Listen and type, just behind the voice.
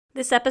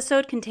This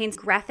episode contains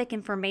graphic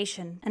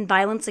information and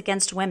violence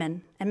against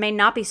women and may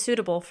not be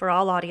suitable for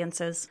all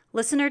audiences.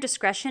 Listener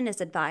discretion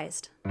is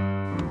advised. Would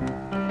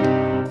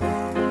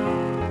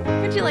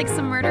you like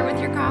some murder with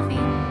your coffee?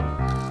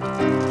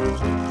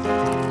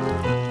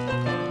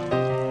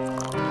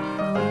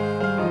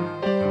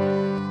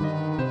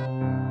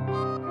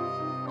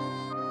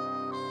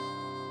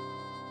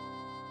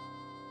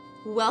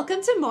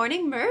 Welcome to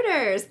Morning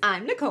Murders.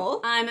 I'm Nicole.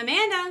 I'm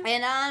Amanda.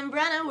 And I'm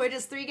Brenna. We're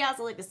just three gals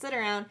that like to sit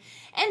around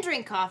and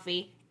drink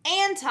coffee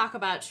and talk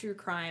about true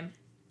crime.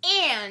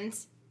 And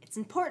it's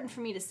important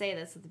for me to say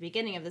this at the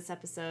beginning of this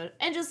episode,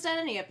 and just at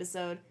any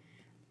episode.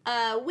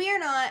 We are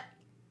not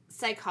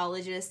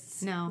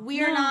psychologists. No.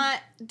 We are not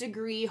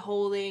degree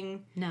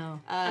holding. No.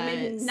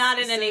 Not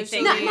in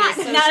anything. Not Not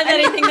in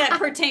anything that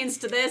pertains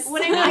to this.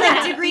 When I mean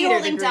like degree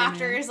holding degree,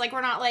 doctors, like we're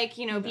not like,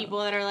 people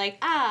that are like,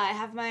 I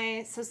have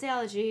my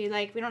sociology.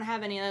 Like, we don't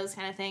have any of those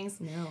kind of things.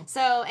 No.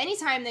 So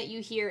anytime that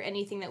you hear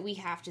anything that we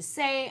have to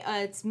say,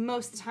 it's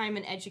most of the time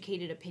an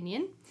educated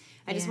opinion.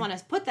 I just want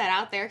to put that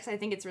out there because I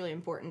think it's really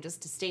important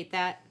just to state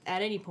that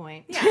at any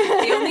point. Yeah,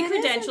 the only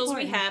credentials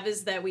we have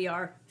is that we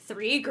are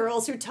three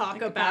girls who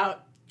talk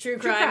about true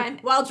crime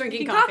while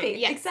drinking coffee.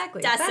 Yeah,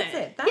 exactly. That's it.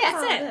 it. That's That's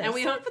all it. it is. And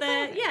we hope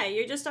that,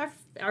 you're just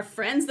our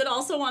friends that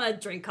also want to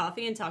drink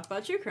coffee and talk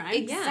about true crime.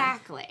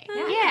 Exactly.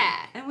 Yeah. Yeah.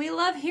 And we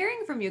love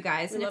hearing from you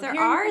guys. And if love there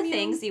hearing are from you.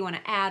 things you want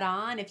to add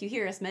on, if you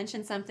hear us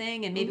mention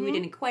something and maybe we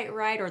didn't quite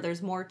right or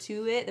there's more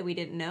to it that we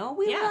didn't know,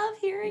 we love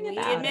hearing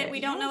about it. We admit we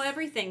don't know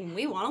everything.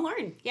 We want to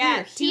learn. Yeah.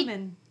 We're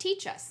human.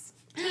 Teach us.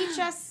 Teach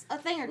us a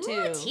thing or two.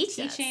 Ooh, teach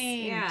us.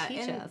 Teaching. Yeah,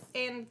 Teach us.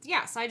 and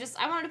yeah, so I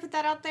wanted to put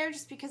that out there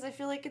just because I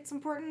feel like it's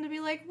important to be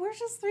like, we're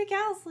just three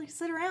gals, like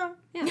sit around,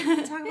 and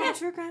talk about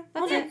true crime.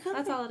 That's All it. day.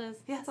 That's all it is.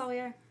 Yeah. That's all we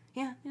are.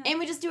 Yeah. And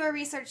we just do our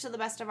research to the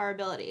best of our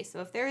ability. So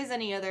if there is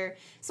any other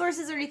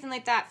sources or anything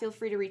like that, feel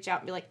free to reach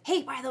out and be like,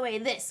 hey, by the way,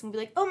 this. And we'll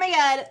be like, oh my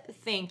God,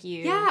 thank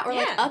you. Yeah, or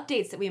like Yeah.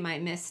 updates that we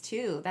might miss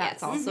too.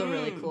 That's also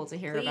really cool to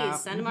hear Please about.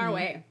 send them our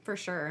way. For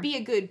sure. Be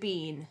a good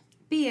bean.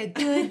 Be a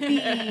good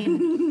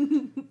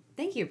bean.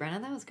 Thank you, Brenna.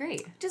 That was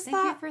great. Just Thank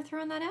you thought- for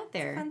throwing that out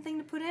there. Fun thing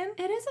to put in.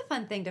 It is a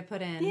fun thing to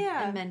put in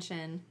Yeah. and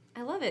mention.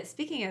 I love it.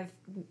 Speaking of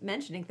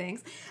mentioning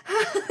things,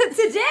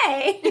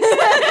 today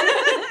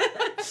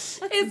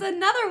is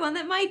another one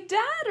that my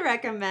dad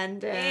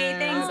recommended. Hey,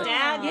 thanks,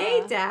 Dad.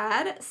 Yay,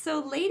 Dad. So,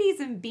 ladies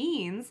and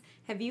beans,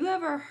 have you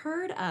ever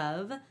heard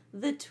of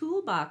the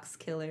Toolbox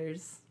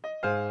Killers?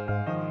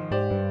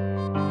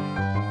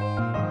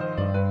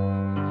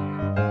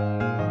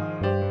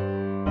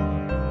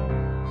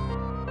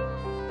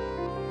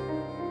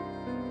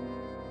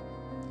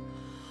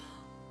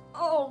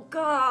 Oh,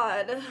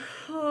 God.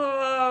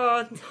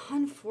 Oh,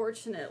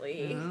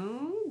 unfortunately.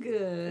 Oh,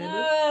 good.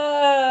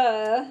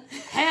 Hell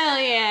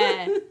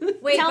yeah.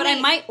 Wait, Tell but me- I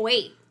might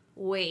wait,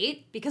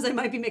 because I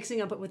might be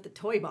mixing up it with the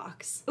toy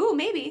box. Ooh,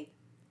 maybe.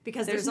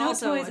 Because There's there's, no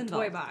also toys a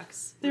involved. toy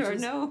box. There which are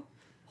is no.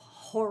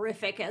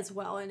 horrific as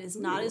well and is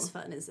not as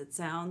fun as it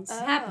sounds.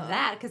 Have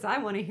that, because I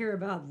want to hear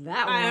about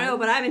that one. I don't know,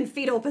 but I'm in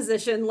fetal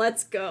position.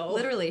 Let's go.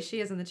 Literally,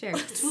 she is in the chair.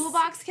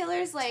 Toolbox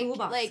killers, like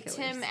Toolbox like killers.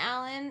 Tim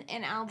Allen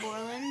and Al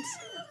Borland.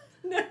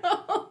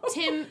 No.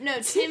 Tim.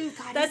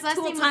 God, That's his last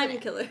Tool name Time was,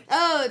 Killer.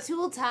 Oh,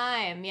 Tool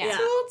Time. Yeah.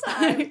 Tool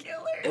Time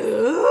Killer.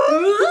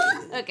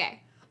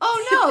 Okay.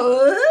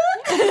 Oh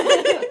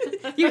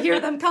no! You hear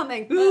them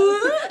coming.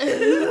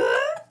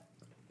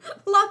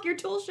 Lock your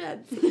tool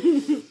shed.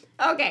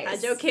 Okay. Hi,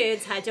 Joe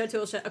Kids. Hi, Joe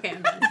Tool Shed. Okay,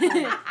 I'm done.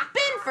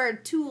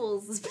 Binford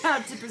Tools is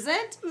proud to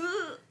present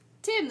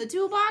Tim the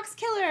Toolbox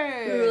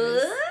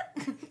Killer.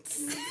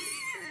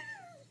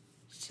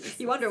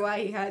 You wonder why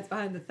he hides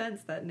behind the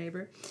fence, that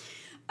neighbor.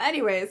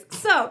 Anyways,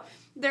 so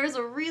there's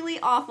a really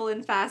awful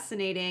and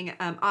fascinating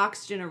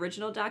Oxygen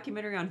original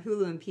documentary on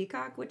Hulu and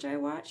Peacock, which I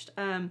watched.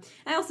 I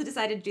also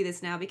decided to do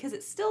this now because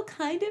it still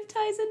kind of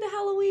ties into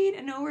Halloween.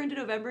 I know we're into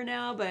November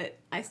now, but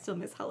I still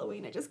miss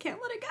Halloween. I just can't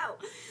let it go.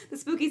 The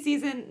spooky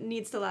season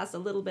needs to last a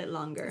little bit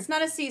longer. It's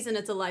not a season,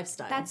 it's a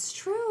lifestyle. That's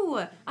true.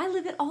 I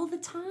live it all the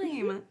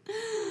time.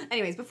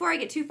 Anyways, before I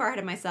get too far ahead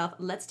of myself,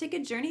 let's take a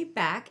journey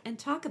back and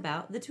talk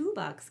about the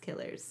Toolbox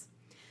Killers.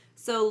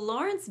 So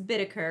Lawrence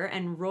Bittaker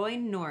and Roy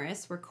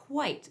Norris were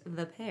quite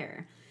the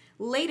pair.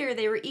 Later,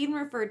 they were even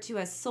referred to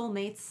as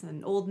soulmates,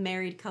 an old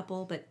married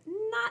couple, but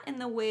not in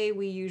the way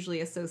we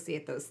usually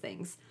associate those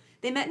things.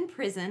 They met in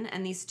prison,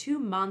 and these two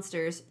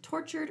monsters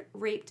tortured,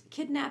 raped,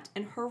 kidnapped,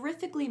 and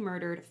horrifically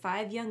murdered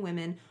 5 young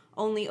women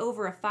only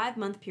over a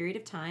 5-month period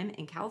of time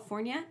in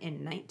California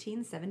in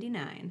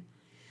 1979.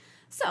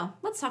 So,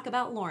 let's talk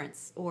about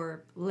Lawrence,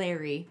 or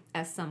Larry,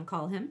 as some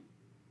call him.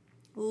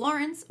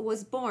 Lawrence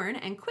was born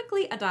and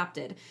quickly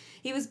adopted.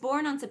 He was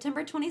born on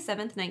September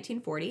 27th,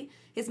 1940.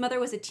 His mother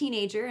was a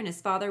teenager and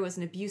his father was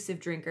an abusive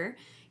drinker.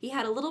 He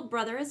had a little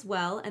brother as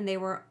well, and they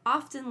were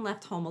often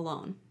left home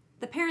alone.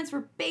 The parents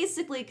were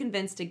basically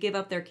convinced to give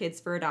up their kids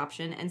for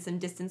adoption, and some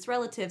distant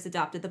relatives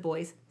adopted the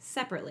boys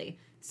separately,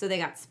 so they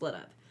got split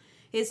up.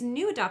 His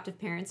new adoptive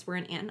parents were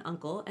an aunt and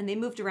uncle, and they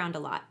moved around a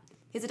lot.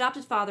 His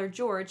adopted father,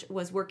 George,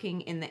 was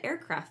working in the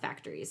aircraft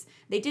factories.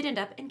 They did end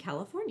up in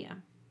California.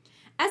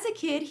 As a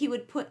kid, he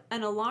would put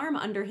an alarm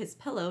under his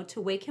pillow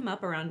to wake him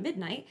up around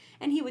midnight,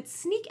 and he would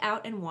sneak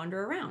out and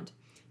wander around.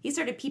 He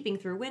started peeping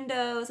through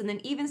windows and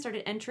then even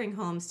started entering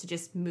homes to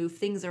just move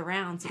things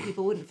around so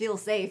people wouldn't feel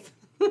safe.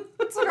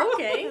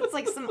 Okay. It's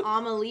like some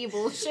Amelie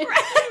bullshit.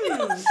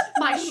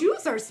 My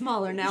shoes are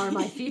smaller now. Are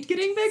my feet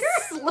getting bigger?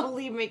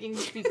 Slowly making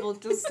people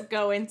just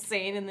go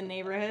insane in the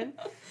neighborhood.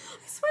 I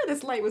swear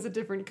this light was a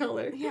different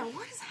color. Yeah,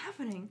 what is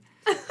happening?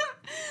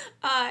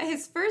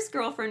 His first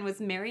girlfriend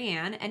was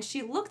Marianne, and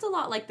she looked a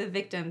lot like the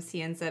victims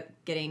he ends up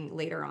getting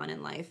later on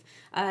in life.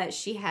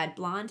 She had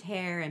blonde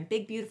hair and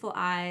big, beautiful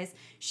eyes.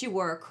 She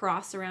wore a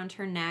cross around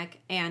her neck,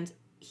 and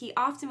he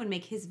often would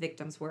make his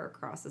victims wear a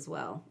cross as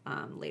well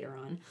later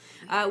on.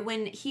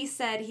 When he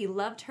said he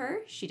loved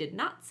her, she did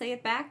not say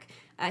it back.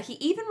 He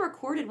even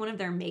recorded one of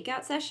their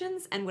makeout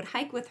sessions and would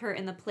hike with her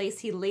in the place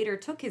he later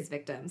took his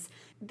victims.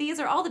 These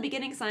are all the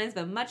beginning signs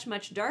of a much,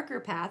 much darker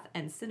path,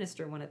 and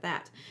sinister one at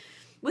that.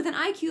 With an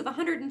IQ of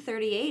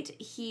 138,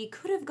 he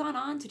could have gone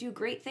on to do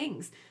great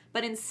things,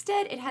 but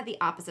instead it had the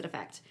opposite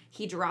effect.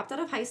 He dropped out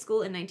of high school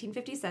in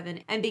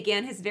 1957 and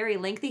began his very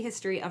lengthy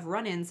history of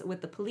run-ins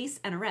with the police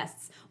and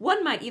arrests.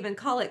 One might even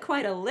call it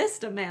quite a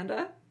list,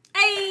 Amanda.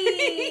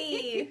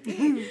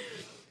 Hey!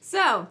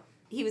 So,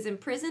 he was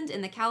imprisoned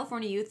in the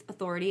California Youth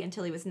Authority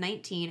until he was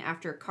 19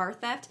 after car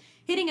theft,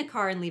 hitting a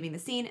car and leaving the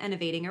scene, and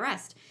evading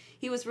arrest.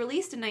 He was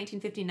released in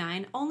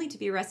 1959, only to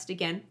be arrested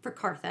again for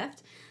car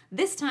theft.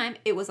 This time,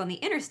 it was on the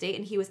interstate,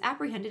 and he was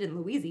apprehended in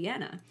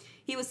Louisiana.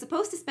 He was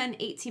supposed to spend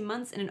 18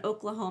 months in an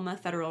Oklahoma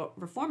federal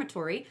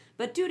reformatory,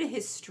 but due to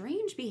his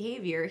strange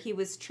behavior, he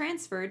was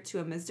transferred to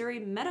a Missouri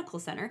medical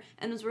center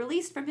and was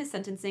released from his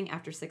sentencing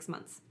after 6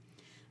 months.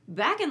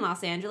 Back in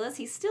Los Angeles,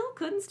 he still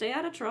couldn't stay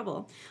out of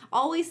trouble,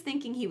 always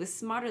thinking he was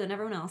smarter than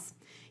everyone else.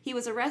 He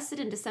was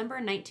arrested in December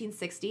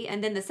 1960,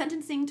 and then the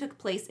sentencing took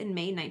place in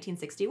May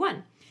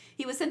 1961.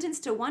 He was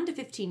sentenced to 1 to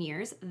 15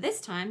 years.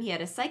 This time, he had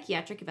a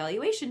psychiatric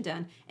evaluation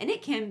done, and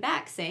it came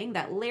back saying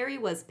that Larry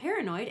was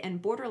paranoid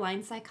and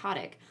borderline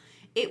psychotic.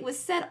 It was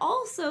said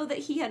also that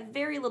he had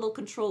very little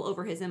control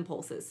over his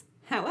impulses.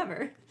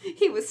 However,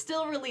 he was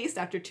still released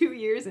after 2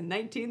 years in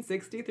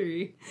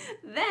 1963.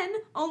 Then,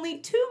 only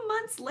 2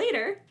 months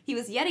later, he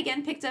was yet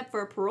again picked up for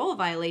a parole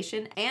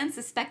violation and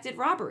suspected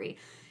robbery.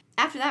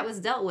 After that was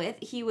dealt with,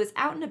 he was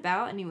out and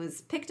about, and he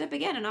was picked up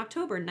again in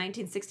October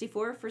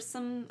 1964 for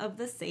some of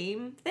the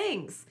same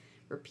things.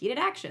 Repeated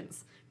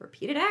actions.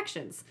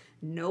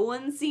 No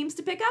one seems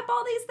to pick up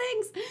all these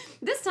things.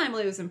 This time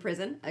while he was in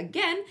prison,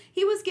 again,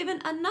 he was given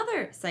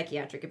another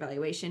psychiatric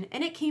evaluation,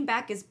 and it came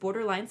back as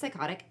borderline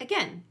psychotic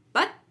again.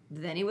 But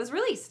then he was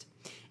released.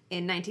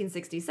 In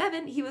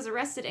 1967, he was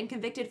arrested and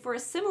convicted for a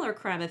similar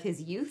crime of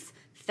his youth,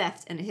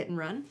 theft and a hit and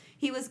run.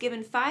 He was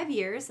given 5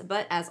 years,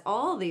 but as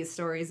all these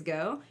stories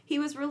go, he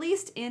was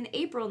released in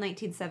April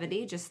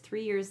 1970, just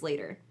 3 years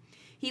later.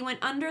 He went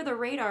under the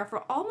radar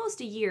for almost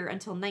a year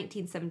until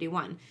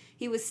 1971.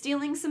 He was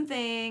stealing some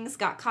things,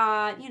 got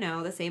caught,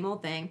 the same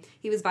old thing.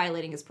 He was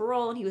violating his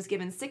parole, and he was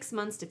given 6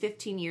 months to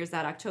 15 years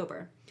that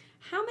October.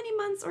 How many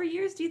months or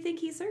years do you think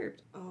he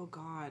served? Oh,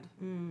 God.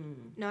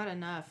 Not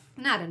enough.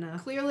 Not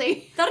enough.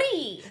 Clearly.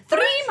 3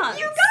 months.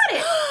 You got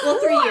it! Well,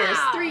 3 Wow. years.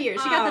 3 years.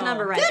 She got the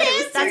number right. Good But it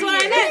was answer, 3 That's what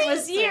I years. meant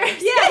was years.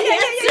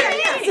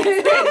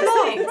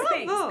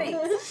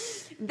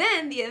 Thanks.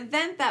 Then, the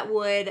event that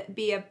would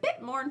be a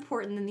bit more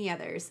important than the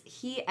others,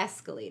 he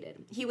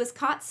escalated. He was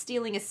caught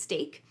stealing a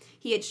steak.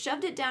 He had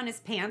shoved it down his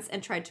pants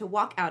and tried to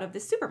walk out of the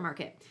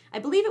supermarket. I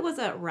believe it was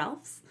a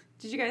Ralph's.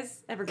 Did you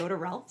guys ever go to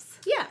Ralph's?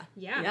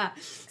 Yeah.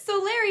 So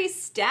Larry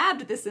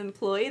stabbed this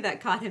employee that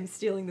caught him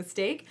stealing the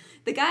steak.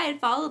 The guy had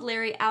followed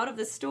Larry out of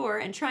the store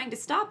and trying to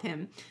stop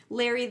him.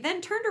 Larry then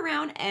turned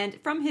around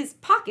and from his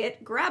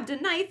pocket grabbed a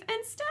knife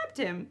and stabbed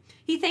him.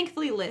 He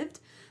thankfully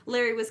lived.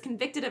 Larry was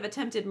convicted of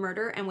attempted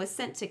murder and was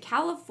sent to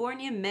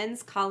California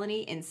Men's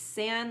Colony in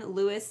San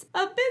Luis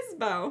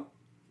Obispo.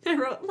 I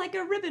wrote like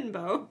a ribbon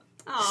bow.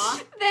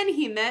 Aw. Then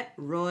he met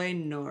Roy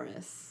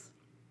Norris.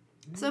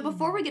 So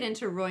before we get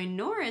into Roy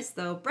Norris,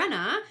 though, Brenna,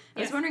 I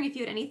was Yes. wondering if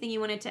you had anything you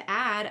wanted to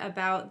add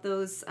about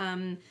those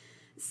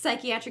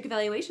psychiatric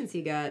evaluations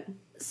he got.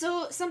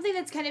 So something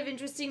that's kind of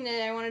interesting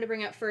that I wanted to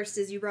bring up first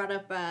is you brought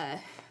up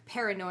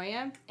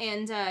paranoia.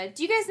 And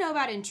do you guys know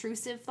about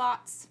intrusive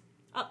thoughts?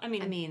 I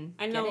mean,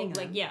 I know, getting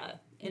like, them.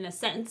 in a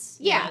sense.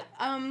 Yeah.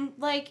 but-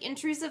 Like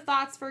intrusive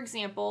thoughts, for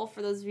example,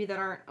 for those of you that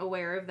aren't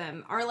aware of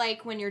them, are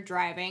like when you're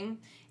driving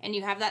and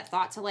you have that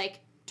thought to like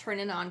turn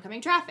in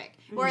oncoming traffic.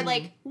 Or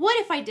like, what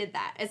if I did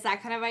that? It's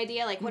that kind of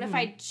idea. Like, what if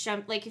I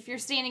jumped, like if you're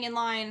standing in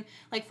line,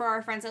 like for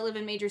our friends that live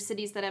in major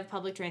cities that have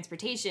public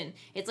transportation,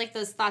 it's like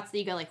those thoughts that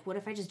you go like, what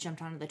if I just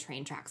jumped onto the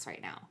train tracks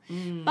right now?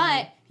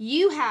 But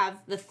you have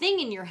the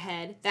thing in your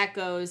head that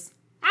goes,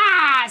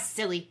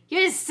 silly.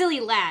 You're a silly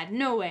lad.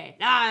 No way.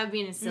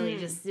 Being silly,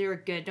 just, you're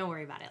good. Don't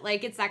worry about it.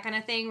 Like, it's that kind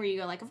of thing where you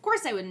go like, of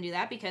course I wouldn't do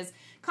that because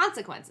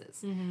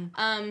consequences.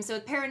 So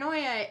with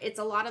paranoia, it's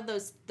a lot of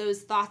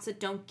those thoughts that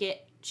don't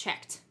get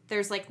checked.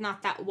 There's like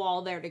not that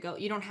wall there to go.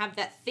 You don't have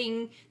that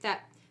thing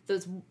that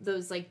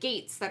those like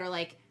gates that are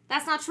like,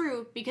 that's not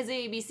true because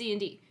A, B, C, and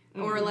D.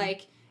 Or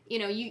like, you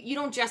know, you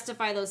don't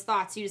justify those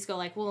thoughts. You just go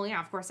like, well, yeah,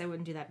 of course I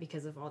wouldn't do that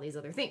because of all these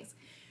other things.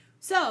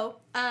 So,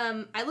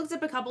 I looked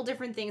up a couple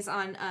different things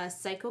on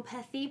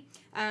psychopathy.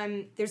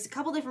 There's a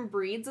couple different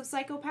breeds of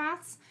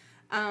psychopaths.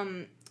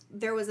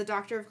 There was a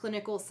doctor of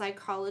clinical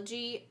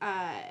psychology,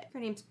 her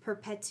name's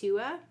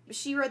Perpetua.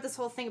 She wrote this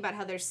whole thing about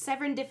how there's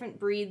 7 different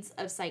breeds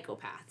of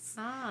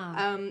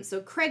psychopaths.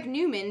 So Craig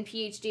Newman,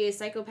 PhD, a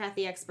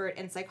psychopathy expert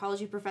and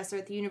psychology professor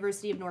at the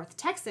University of North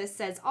Texas,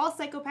 says all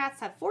psychopaths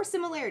have 4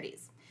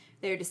 similarities.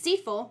 They're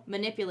deceitful,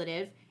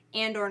 manipulative,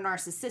 and or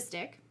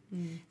narcissistic.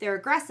 They're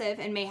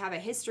aggressive and may have a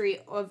history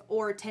of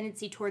or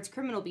tendency towards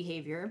criminal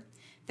behavior.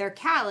 They're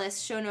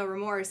callous, show no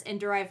remorse, and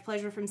derive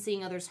pleasure from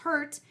seeing others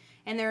hurt.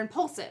 And they're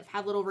impulsive,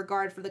 have little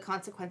regard for the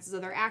consequences of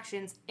their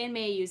actions, and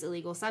may use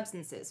illegal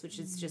substances, which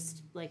is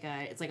just like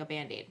it's like a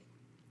Band-Aid.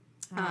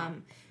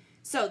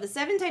 So the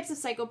 7 types of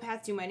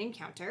psychopaths you might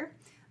encounter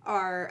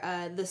are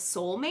the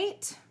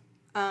soulmate.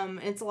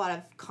 It's a lot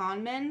of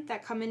con men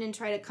that come in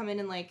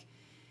and like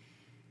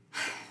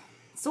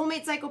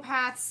soulmate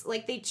psychopaths,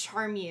 like they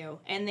charm you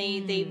and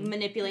they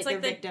manipulate their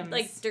victims.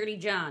 Like Dirty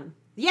John.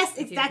 Yes,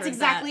 that's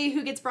exactly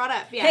who gets brought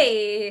up. Yeah.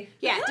 Hey!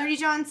 Yeah, Dirty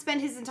John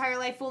spent his entire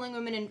life fooling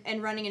women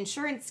and running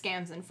insurance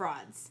scams and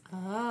frauds.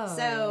 Oh.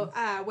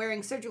 So,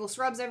 wearing surgical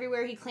scrubs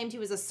everywhere, he claimed he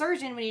was a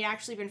surgeon when he'd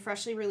actually been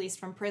freshly released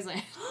from prison.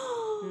 Yeah.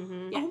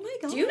 Oh my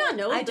god. Do you not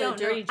know I the don't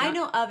Dirty know. John? I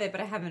know of it,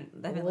 but I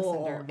haven't listened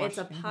or watched. It's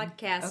a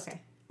podcast.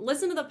 Okay.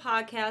 Listen to the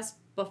podcast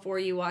before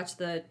you watch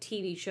the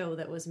TV show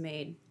that was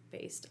made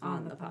based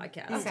on the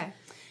podcast. Okay.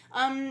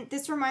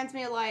 This reminds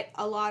me a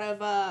lot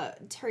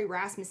of Terry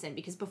Rasmussen,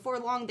 because before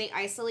long they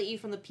isolate you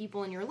from the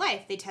people in your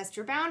life. They test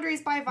your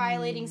boundaries by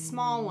violating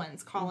small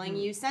ones, calling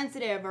you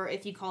sensitive, or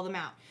if you call them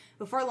out.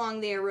 Before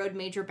long they erode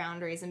major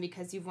boundaries, and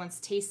because you've once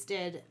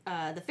tasted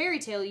the fairy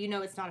tale, you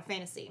know it's not a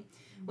fantasy.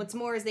 What's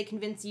more is they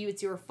convince you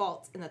it's your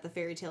fault and that the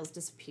fairy tale's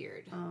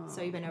disappeared.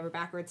 So you bend over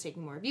backwards,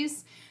 taking more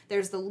abuse.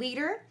 There's the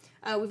leader.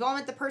 We've all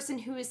met the person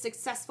who is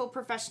successful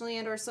professionally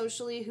and or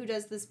socially, who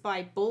does this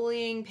by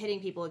bullying,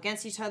 pitting people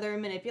against each other,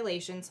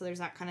 manipulation, so there's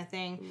that kind of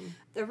thing.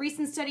 The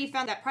recent study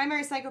found that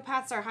primary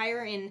psychopaths are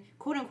higher in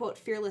quote-unquote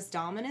fearless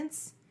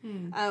dominance,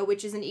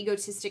 which is an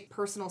egotistic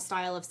personal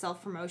style of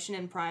self-promotion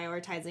and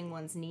prioritizing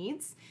one's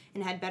needs,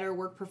 and had better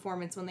work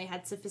performance when they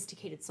had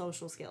sophisticated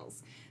social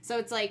skills. So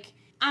it's like,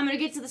 I'm going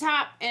to get to the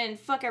top and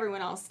fuck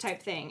everyone else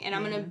type thing. And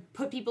I'm going to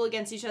put people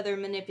against each other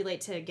and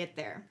manipulate to get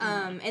there.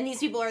 And these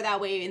people are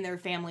that way in their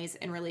families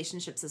and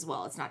relationships as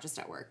well. It's not just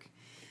at work.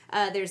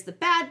 There's the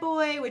bad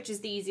boy, which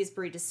is the easiest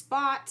breed to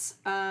spot.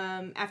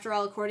 After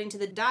all, according to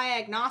the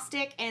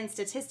Diagnostic and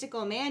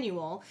Statistical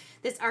Manual,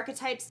 this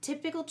archetype's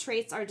typical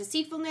traits are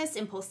deceitfulness,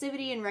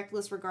 impulsivity, and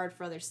reckless regard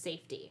for others'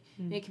 safety.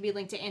 And it can be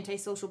linked to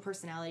antisocial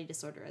personality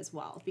disorder as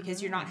well, because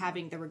you're not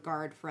having the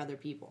regard for other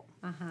people.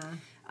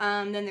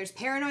 Then there's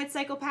paranoid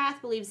psychopath,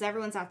 believes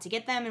everyone's out to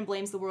get them and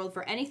blames the world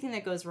for anything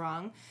that goes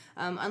wrong.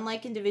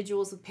 Unlike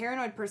individuals with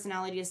paranoid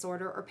personality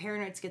disorder or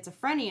paranoid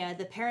schizophrenia,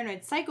 the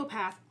paranoid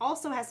psychopath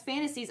also has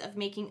fantasies of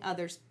making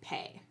others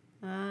pay.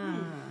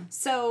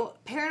 So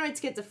paranoid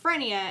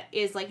schizophrenia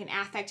is like an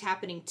affect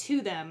happening to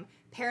them.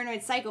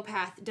 Paranoid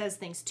psychopath does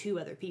things to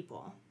other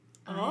people.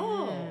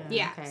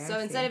 Yeah. Okay, so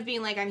instead of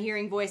being like, I'm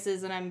hearing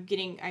voices and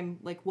I'm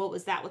like, what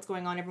was that? What's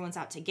going on? Everyone's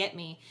out to get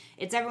me.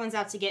 It's everyone's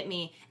out to get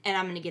me and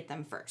I'm going to get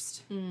them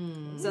first.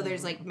 So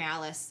there's like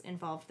malice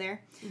involved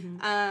there.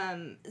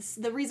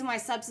 The reason why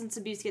substance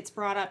abuse gets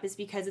brought up is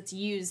because it's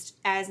used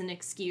as an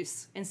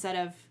excuse instead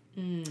of,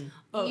 you know,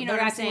 what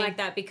they're I'm acting saying? like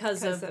that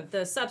because of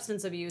the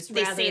substance abuse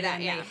They rather say that,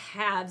 than yeah. they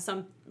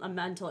have a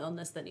mental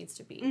illness that needs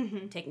to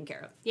be taken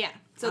care of. Yeah.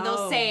 So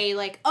they'll say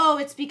like, oh,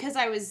 it's because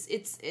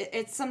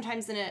it's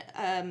sometimes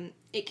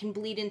it can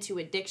bleed into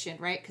addiction,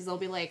 right? Because they'll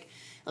be like,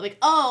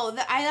 oh,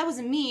 that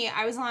wasn't me.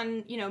 I was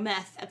on,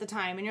 meth at the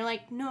time. And you're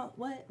like, no,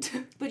 what?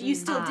 But you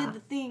still did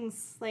the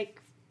things.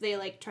 Like, they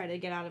like try to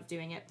get out of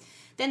doing it.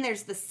 Then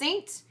there's the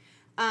saint.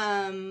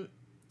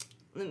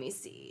 Let me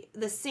see.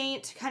 The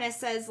saint kind of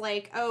says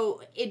like, oh,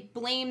 it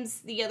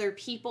blames the other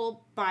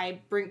people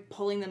by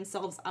pulling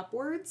themselves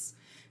upwards.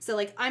 So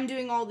like, I'm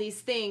doing all these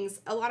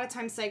things. A lot of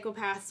times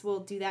psychopaths will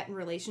do that in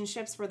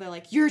relationships where they're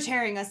like, you're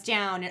tearing us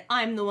down and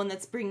I'm the one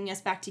that's bringing us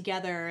back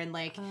together. And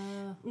like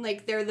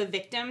they're the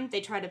victim.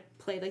 They try to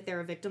play like they're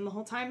a victim the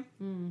whole time.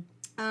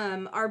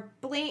 Our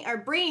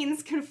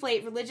brains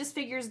conflate religious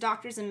figures,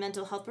 doctors, and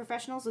mental health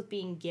professionals with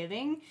being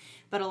giving,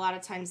 but a lot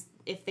of times,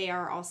 if they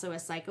are also a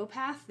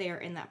psychopath, they are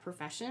in that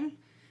profession.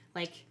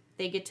 Like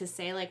they get to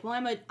say, like, "Well,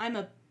 I'm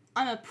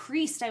a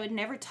priest. I would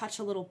never touch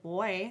a little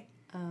boy."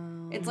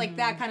 It's like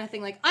that kind of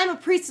thing. Like, I'm a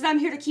priest and I'm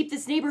here to keep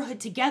this neighborhood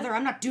together.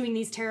 I'm not doing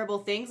these terrible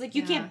things. Like,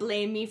 you can't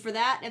blame me for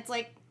that. It's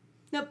like,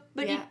 nope.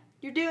 But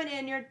you're doing it,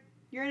 and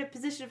you're in a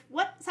position of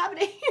what's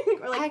happening.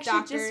 Or like I actually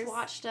doctors. just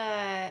watched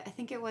I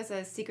think it was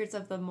a Secrets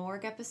of the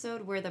Morgue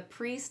episode where the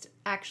priest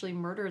actually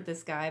murdered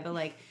this guy, but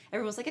like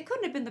everyone's like, it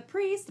couldn't have been the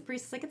priest. The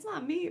priest is like, it's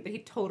not me, but he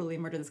totally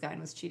murdered this guy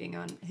and was cheating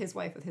on his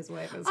wife with his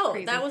wife. It was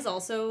crazy. That was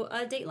also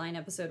a Dateline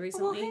episode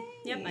recently. Well, hey.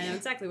 Yep, I know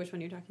exactly which one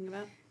you're talking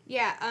about.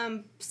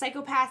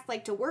 Psychopaths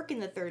like to work in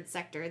the third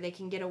sector. They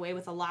can get away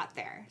with a lot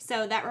there.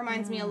 So that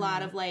reminds me a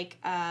lot of like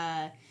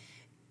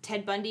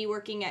Ted Bundy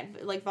working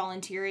at like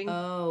volunteering,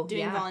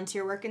 doing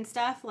volunteer work and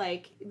stuff.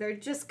 Like they're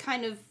just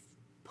kind of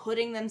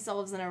putting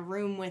themselves in a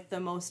room with the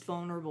most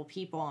vulnerable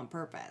people on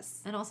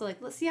purpose. And also like,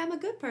 let's see, I'm a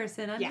good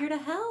person. I'm here to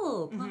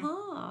help.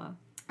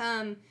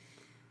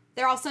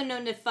 They're also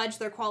known to fudge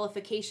their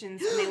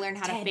qualifications when they learn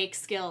how to fake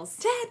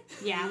skills.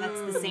 Yeah, that's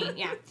the same.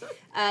 Yeah.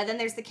 Then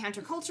there's the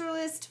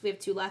counterculturalist. We have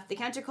two left. The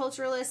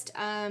counterculturalist,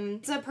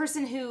 it's a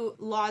person who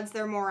lauds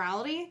their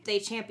morality. They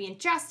champion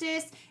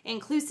justice,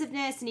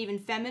 inclusiveness, and even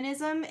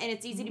feminism. And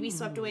it's easy to be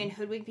swept away and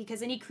hoodwinked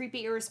because any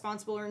creepy,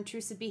 irresponsible, or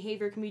intrusive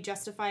behavior can be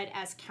justified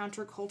as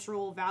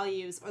countercultural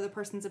values or the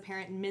person's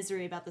apparent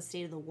misery about the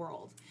state of the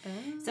world.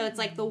 So it's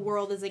like the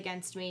world is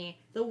against me.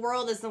 The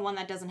world is the one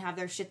that doesn't have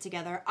their shit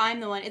together. I'm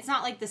the one. It's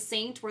not like the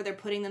saint where they're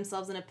putting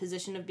themselves in a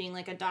position of being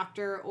like a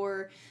doctor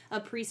or a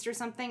priest or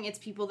something. It's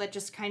people that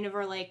just kind of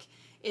are like,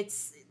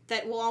 it's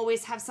that will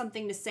always have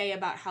something to say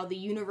about how the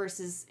universe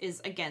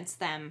is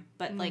against them,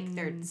 but like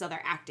they're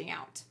acting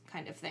out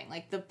kind of thing.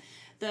 Like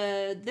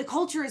the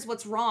culture is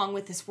what's wrong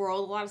with this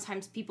world. A lot of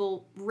times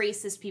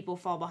racist people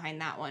fall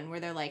behind that one where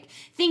they're like,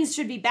 things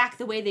should be back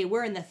the way they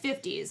were in the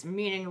 50s,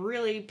 meaning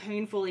really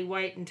painfully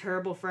white and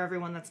terrible for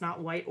everyone that's not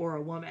white or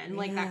a woman,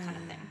 like that kind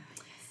of thing.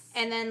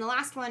 And then the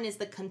last one is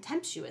the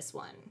contemptuous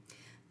one.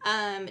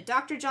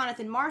 Dr.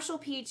 Jonathan Marshall,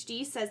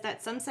 PhD, says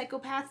that some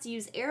psychopaths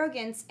use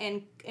arrogance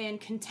and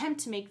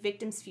contempt to make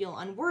victims feel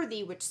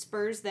unworthy, which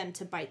spurs them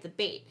to bite the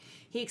bait.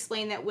 He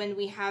explained that when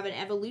we have an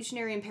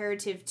evolutionary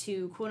imperative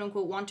to,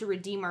 quote-unquote, want to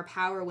redeem our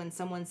power when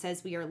someone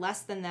says we are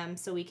less than them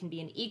so we can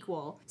be an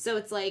equal. So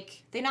it's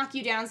like they knock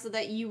you down so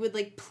that you would,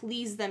 like,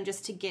 please them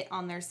just to get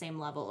on their same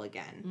level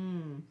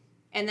again.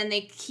 And then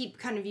they keep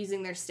kind of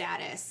using their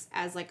status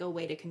as, like, a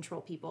way to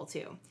control people,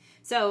 too.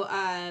 So,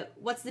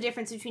 what's the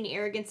difference between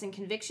arrogance and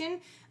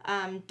conviction?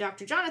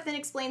 Dr. Jonathan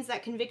explains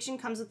that conviction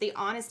comes with the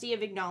honesty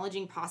of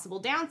acknowledging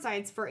possible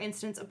downsides. For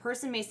instance, a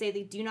person may say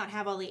they do not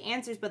have all the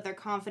answers, but they're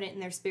confident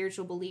in their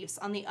spiritual beliefs.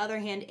 On the other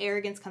hand,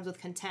 arrogance comes with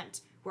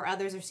contempt, where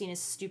others are seen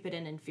as stupid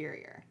and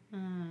inferior.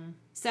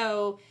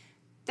 So,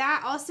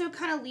 that also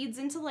kind of leads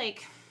into,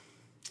 like,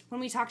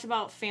 when we talked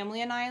about family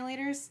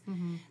annihilators,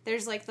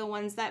 there's, like, the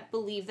ones that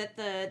believe that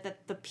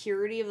the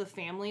purity of the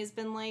family has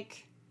been,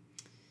 like,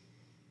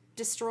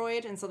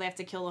 destroyed, and so they have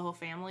to kill the whole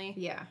family.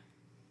 Yeah.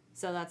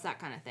 So that's that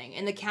kind of thing.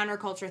 And the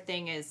counterculture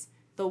thing is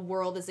the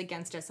world is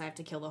against us, I have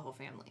to kill the whole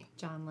family.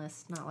 John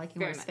List, not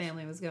liking where his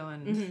family was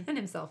going, and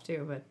himself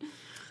too, but...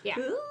 Yeah.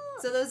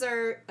 So those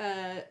are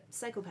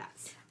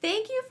psychopaths.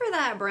 Thank you for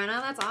that,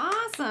 Brenna. That's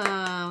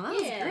awesome. That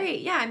was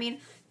great. Yeah, I mean,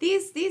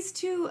 these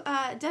two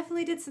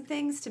definitely did some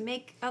things to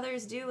make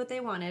others do what they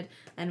wanted,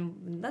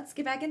 and let's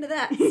get back into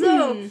that.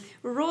 So,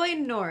 Roy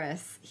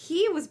Norris,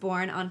 he was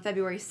born on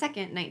February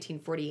 2nd,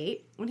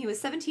 1948. When he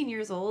was 17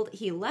 years old,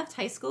 he left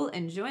high school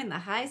and joined the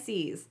high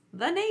seas,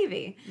 the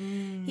Navy.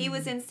 He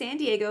was in San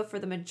Diego for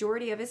the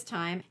majority of his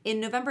time. In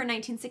November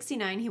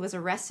 1969, he was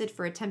arrested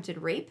for attempted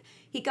rape.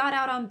 He got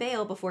out on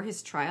bail before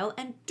his trial,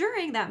 and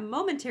during that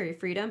momentary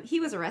freedom, he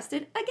was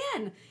arrested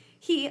again.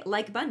 He,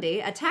 like Bundy,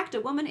 attacked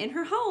a woman in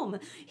her home.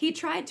 He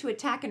tried to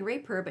attack and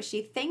rape her, but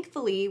she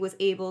thankfully was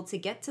able to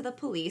get to the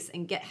police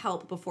and get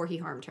help before he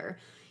harmed her.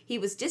 He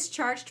was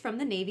discharged from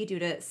the Navy due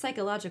to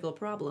psychological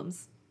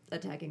problems.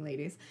 Attacking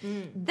ladies.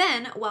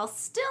 Then, while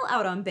still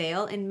out on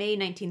bail in May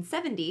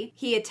 1970,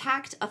 he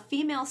attacked a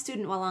female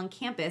student while on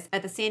campus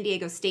at the San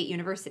Diego State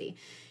University.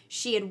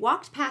 She had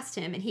walked past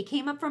him, and he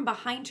came up from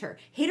behind her,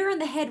 hit her in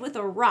the head with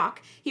a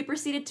rock. He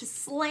proceeded to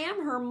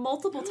slam her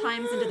multiple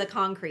times into the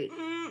concrete.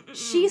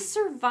 She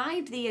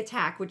survived the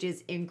attack, which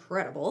is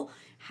incredible.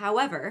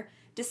 However,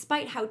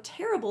 despite how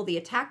terrible the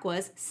attack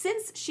was,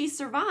 since she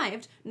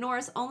survived,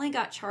 Norris only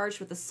got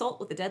charged with assault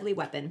with a deadly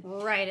weapon.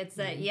 Right, it's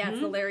that, it's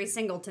the Larry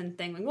Singleton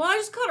thing. Like, well, I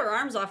just cut her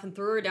arms off and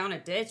threw her down a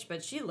ditch,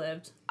 but she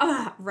lived.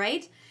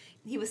 Right?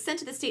 He was sent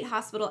to the state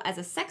hospital as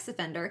a sex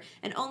offender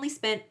and only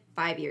spent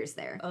 5 years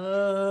there.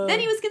 Then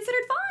he was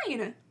considered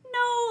fine.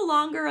 No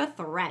longer a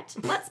threat.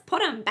 Let's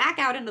put him back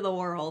out into the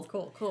world.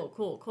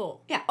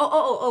 Cool. Yeah.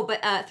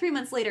 But 3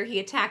 months later, he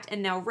attacked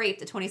and now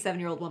raped a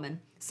 27-year-old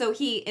woman. So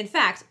he, in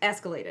fact,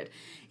 escalated.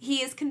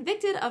 He is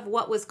convicted of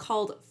what was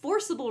called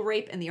forcible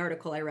rape in the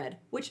article I read,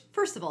 which,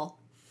 first of all,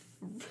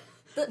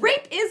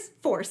 rape is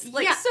force. So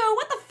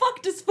what the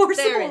fuck does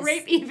forcible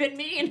rape even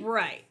mean?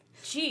 Right.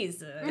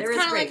 Jesus. It's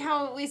kind of like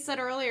how we said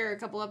earlier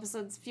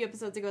a few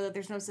episodes ago that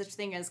there's no such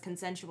thing as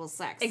consensual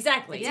sex.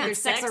 Exactly. It's either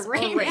sex or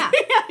rape.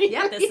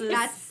 This is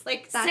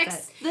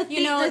sex.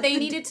 They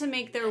needed to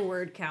make their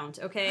word count,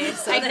 okay?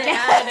 So they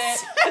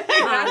added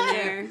it on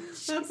there.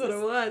 That's what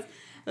it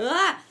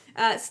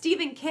was.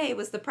 Stephen Kay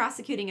was the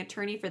prosecuting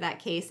attorney for that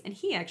case, and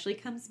he actually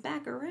comes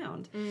back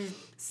around.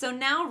 So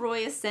now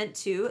Roy is sent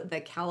to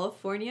the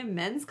California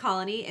Men's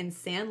Colony in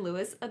San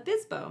Luis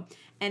Obispo.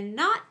 And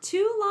not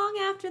too long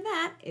after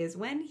that is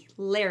when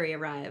Larry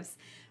arrives.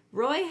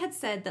 Roy had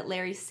said that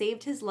Larry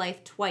saved his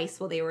life twice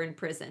while they were in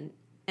prison.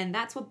 and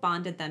that's what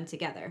bonded them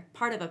together,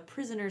 part of a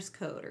prisoner's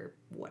code or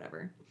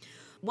whatever.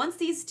 Once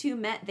these two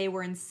met, they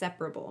were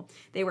inseparable.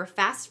 They were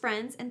fast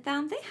friends and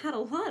found they had a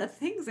lot of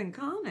things in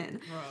common.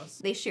 Gross.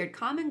 They shared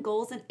common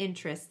goals and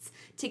interests.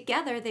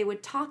 Together, they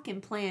would talk and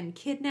plan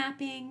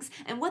kidnappings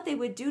and what they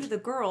would do to the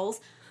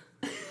girls.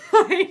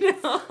 I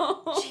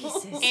know.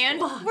 Jesus. And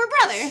we're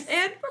brothers.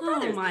 And we're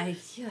brothers. Oh my.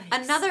 Yikes.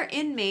 Another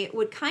inmate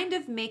would kind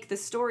of make the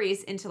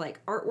stories into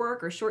like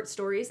artwork or short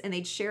stories, and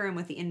they'd share them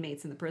with the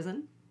inmates in the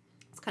prison.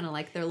 It's kind of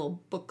like their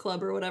little book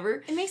club or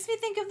whatever. It makes me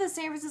think of the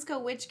San Francisco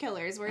witch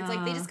killers, where it's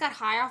like they just got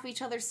high off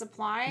each other's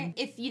supply.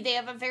 They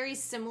have a very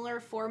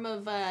similar form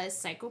of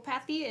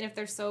psychopathy, and if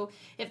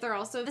they're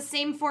also the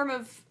same form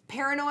of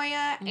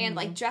paranoia and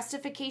like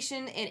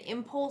justification and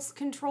impulse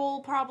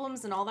control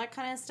problems and all that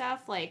kind of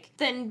stuff, like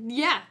then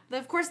yeah,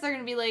 of course they're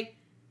gonna be like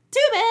two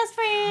best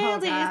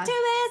friends, God.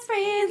 two best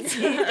friends.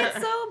 It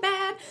gets so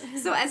bad.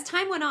 So as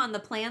time went on, the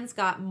plans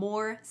got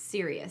more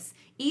serious,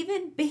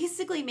 even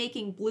basically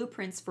making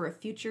blueprints for a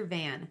future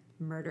van,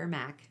 Murder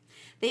Mac.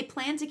 They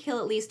planned to kill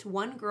at least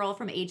one girl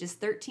from ages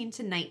 13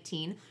 to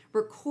 19,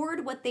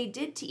 record what they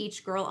did to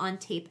each girl on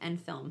tape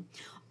and film.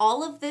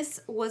 All of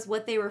this was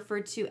what they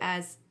referred to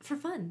as for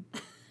fun.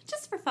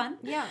 Just for fun.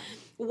 Yeah.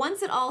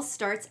 Once it all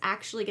starts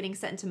actually getting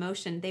set into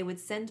motion, they would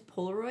send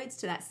Polaroids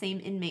to that same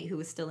inmate who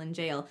was still in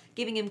jail,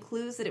 giving him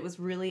clues that it was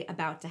really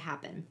about to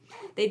happen.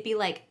 They'd be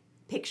like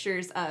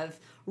pictures of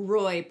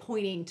Roy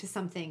pointing to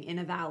something in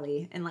a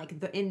valley, and like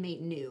the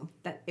inmate knew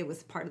that it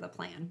was part of the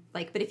plan.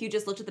 Like, but if you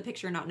just looked at the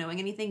picture not knowing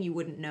anything, you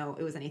wouldn't know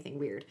it was anything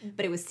weird.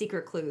 But it was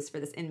secret clues for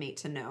this inmate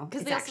to know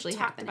Because it's they also actually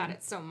talked happening. about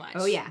it so much.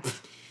 Oh yeah.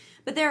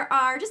 But there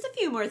are just a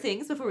few more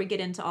things before we get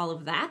into all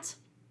of that.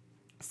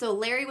 So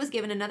Larry was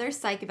given another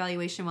psych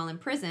evaluation while in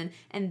prison,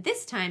 and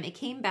this time it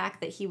came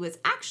back that he was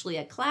actually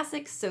a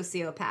classic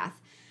sociopath.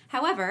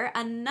 However,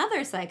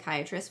 another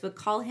psychiatrist would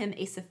call him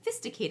a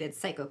sophisticated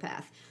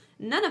psychopath.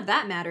 None of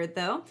that mattered,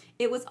 though.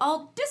 It was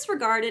all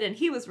disregarded, and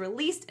he was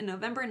released in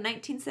November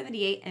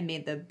 1978 and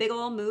made the big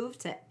ol' move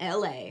to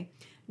L.A.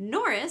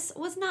 Norris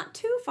was not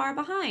too far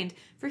behind,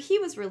 for he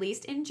was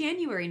released in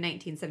January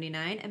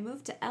 1979 and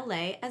moved to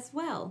L.A. as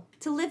well,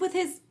 to live with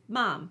his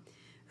mom,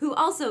 who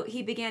also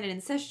he began an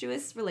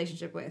incestuous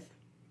relationship with.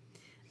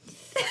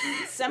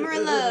 Summer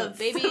of love,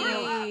 baby.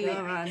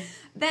 God.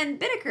 Then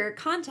Bittaker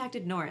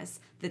contacted Norris.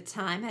 The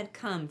time had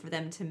come for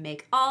them to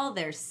make all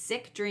their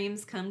sick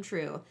dreams come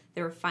true.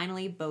 They were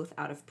finally both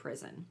out of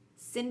prison.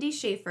 Cindy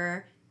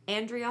Schaefer,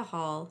 Andrea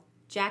Hall,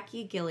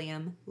 Jackie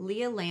Gilliam,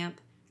 Leah Lamp,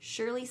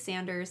 Shirley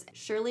Sanders,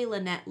 Shirley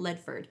Lynette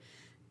Ledford.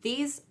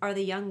 These are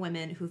the young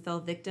women who fell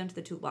victim to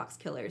the Toolbox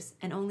Killers,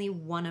 and only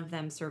one of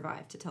them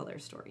survived to tell their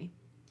story.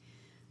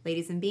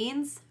 Ladies and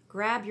beans,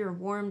 grab your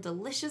warm,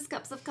 delicious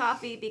cups of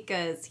coffee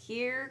because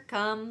here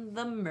come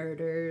the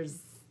murders.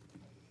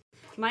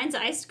 Mine's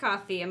iced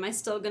coffee. Am I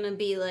still gonna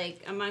be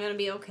like, am I gonna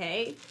be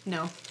okay?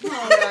 No.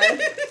 Oh god.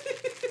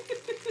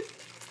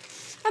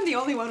 I'm the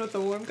only one with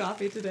the warm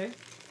coffee today.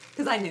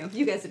 Because I knew.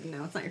 You guys didn't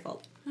know. It's not your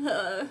fault. Is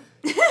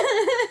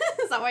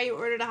that why you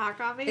ordered a hot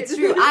coffee? It's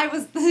true. I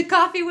was the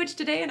coffee witch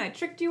today and I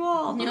tricked you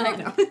all. You're like,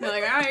 no. you're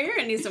like, oh, you're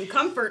gonna need some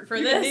comfort for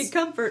You're gonna this. need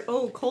comfort.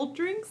 Oh, cold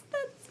drinks?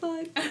 That's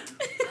fine.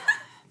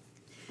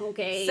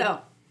 Okay.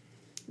 So,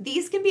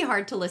 these can be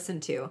hard to listen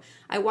to.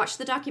 I watched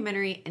the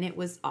documentary and it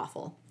was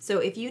awful. So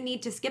if you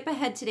need to skip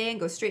ahead today and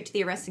go straight to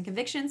the arrests and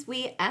convictions,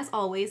 we, as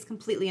always,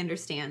 completely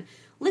understand.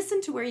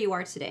 Listen to where you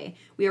are today.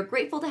 We are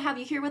grateful to have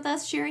you here with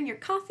us, sharing your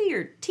coffee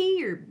or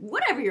tea or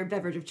whatever your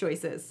beverage of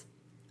choice is.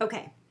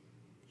 Okay,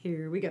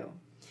 here we go.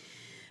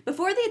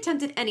 Before they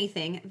attempted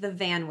anything, the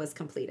van was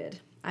completed.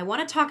 I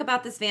want to talk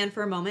about this van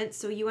for a moment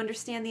so you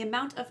understand the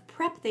amount of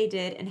prep they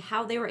did and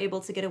how they were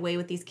able to get away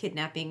with these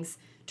kidnappings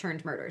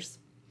turned murders.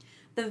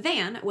 The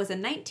van was a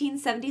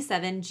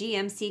 1977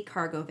 GMC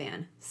cargo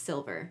van,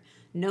 silver.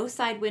 No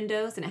side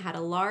windows, and it had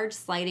a large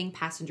sliding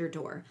passenger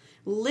door,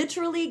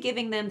 literally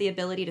giving them the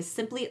ability to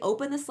simply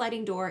open the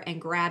sliding door and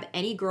grab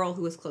any girl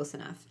who was close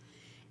enough.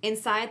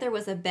 Inside, there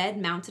was a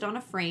bed mounted on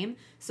a frame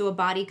so a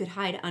body could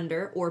hide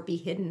under or be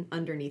hidden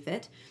underneath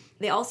it.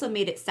 They also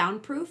made it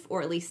soundproof,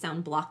 or at least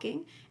sound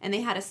blocking, and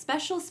they had a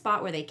special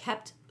spot where they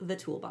kept the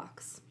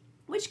toolbox,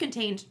 which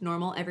contained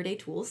normal everyday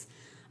tools.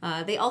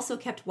 They also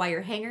kept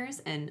wire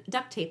hangers and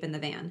duct tape in the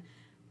van.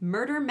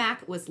 Murder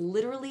Mac was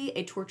literally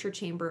a torture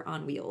chamber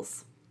on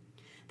wheels.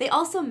 They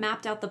also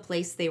mapped out the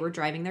place they were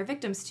driving their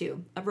victims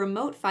to, a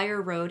remote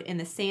fire road in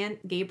the San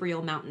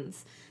Gabriel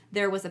Mountains.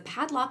 There was a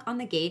padlock on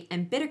the gate,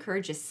 and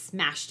Bittaker just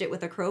smashed it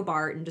with a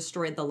crowbar and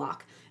destroyed the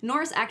lock.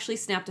 Norris actually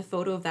snapped a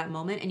photo of that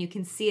moment, and you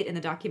can see it in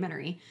the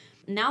documentary.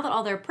 Now that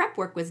all their prep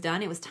work was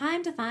done, it was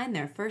time to find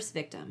their first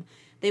victim.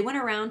 They went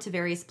around to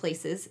various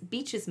places,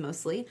 beaches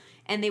mostly,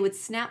 and they would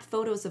snap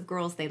photos of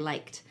girls they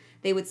liked.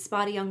 They would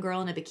spot a young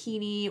girl in a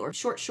bikini or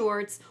short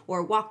shorts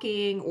or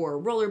walking or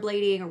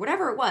rollerblading or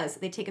whatever it was.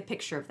 They'd take a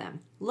picture of them,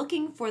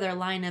 looking for their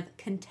line of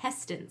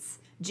contestants.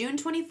 June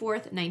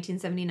 24th,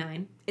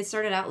 1979. It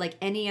started out like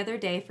any other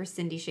day for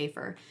Cindy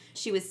Schaefer.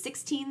 She was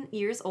 16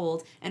 years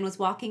old and was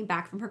walking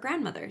back from her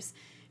grandmother's.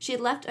 She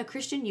had left a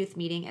Christian youth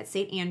meeting at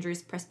St.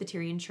 Andrew's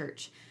Presbyterian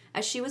Church.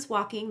 As she was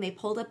walking, they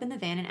pulled up in the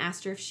van and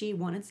asked her if she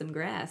wanted some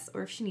grass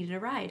or if she needed a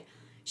ride.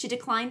 She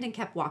declined and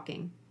kept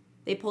walking.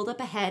 They pulled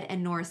up ahead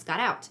and Norris got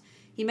out.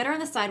 He met her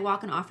on the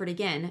sidewalk and offered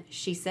again.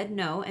 She said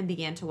no and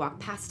began to walk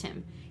past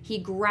him. He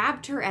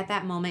grabbed her at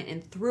that moment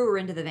and threw her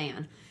into the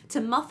van. To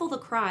muffle the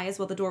cries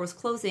while the door was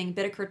closing,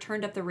 Bittaker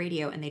turned up the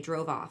radio and they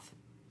drove off.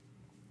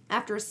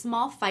 After a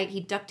small fight,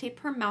 he duct taped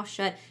her mouth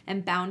shut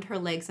and bound her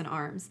legs and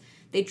arms.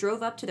 They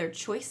drove up to their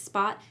choice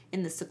spot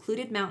in the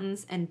secluded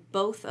mountains, and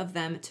both of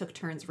them took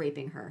turns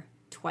raping her,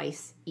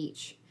 twice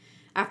each.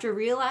 After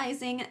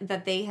realizing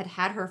that they had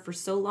had her for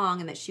so long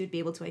and that she would be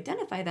able to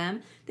identify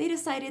them, they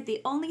decided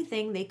the only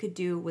thing they could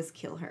do was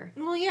kill her.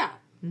 Well, yeah.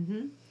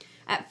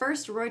 At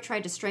first, Roy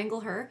tried to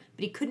strangle her,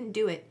 but he couldn't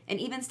do it, and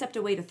even stepped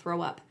away to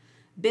throw up.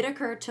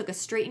 Bittaker took a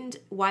straightened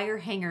wire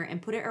hanger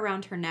and put it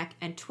around her neck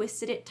and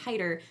twisted it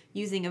tighter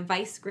using a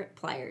vice grip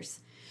pliers.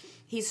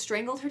 He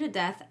strangled her to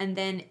death, and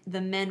then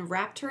the men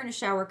wrapped her in a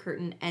shower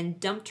curtain and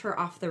dumped her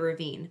off the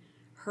ravine.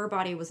 Her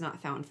body was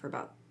not found for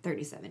about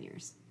 37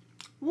 years.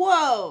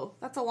 Whoa,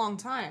 that's a long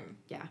time.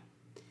 Yeah.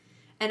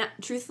 And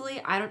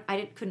truthfully,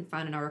 couldn't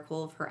find an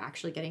article of her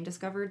actually getting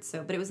discovered,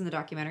 but it was in the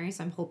documentary,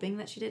 so I'm hoping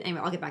that she did.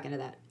 Anyway, I'll get back into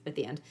that at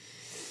the end.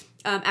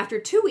 After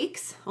 2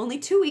 weeks, only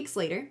 2 weeks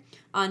later,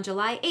 on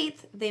July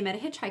 8th, they met a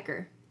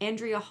hitchhiker.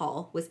 Andrea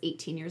Hall was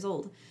 18 years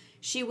old.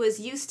 She was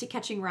used to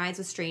catching rides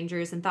with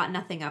strangers and thought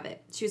nothing of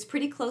it. She was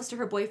pretty close to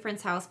her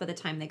boyfriend's house by the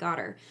time they got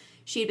her.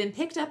 She had been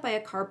picked up by a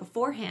car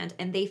beforehand,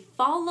 and they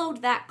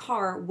followed that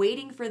car,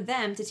 waiting for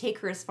them to take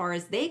her as far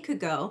as they could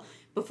go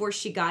before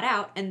she got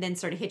out and then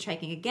started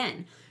hitchhiking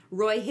again.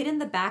 Roy hid in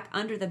the back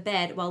under the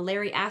bed while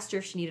Larry asked her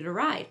if she needed a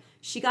ride.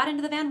 She got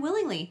into the van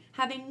willingly,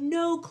 having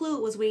no clue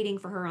it was waiting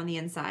for her on the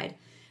inside.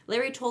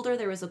 Larry told her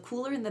there was a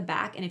cooler in the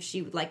back, and if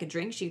she would like a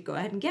drink, she could go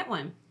ahead and get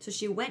one. So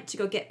she went to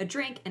go get a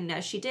drink, and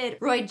as she did,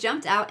 Roy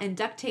jumped out and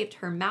duct taped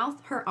her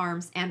mouth, her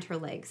arms, and her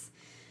legs.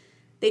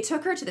 They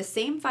took her to the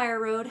same fire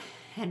road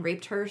and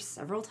raped her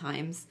several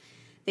times.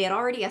 They had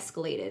already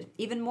escalated,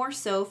 even more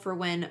so for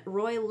when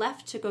Roy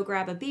left to go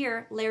grab a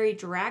beer, Larry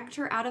dragged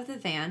her out of the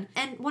van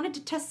and wanted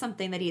to test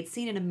something that he had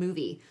seen in a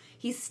movie.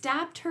 He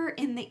stabbed her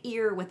in the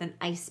ear with an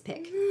ice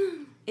pick.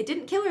 It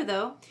didn't kill her,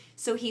 though,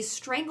 so he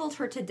strangled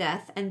her to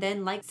death, and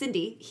then, like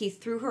Cindy, he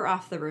threw her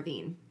off the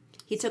ravine.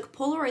 He took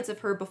Polaroids of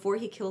her before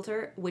he killed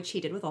her, which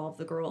he did with all of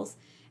the girls,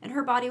 and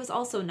her body was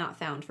also not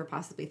found for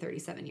possibly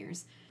 37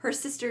 years. Her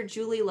sister,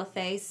 Julie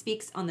LaFay,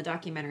 speaks on the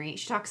documentary.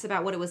 She talks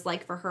about what it was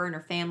like for her and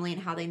her family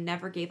and how they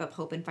never gave up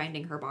hope in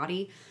finding her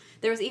body.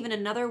 There was even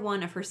another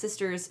one of her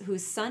sisters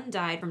whose son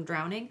died from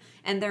drowning,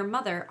 and their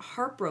mother,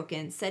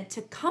 heartbroken, said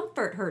to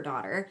comfort her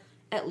daughter,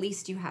 "At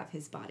least you have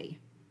his body."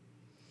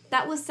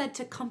 That was said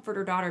to comfort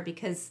her daughter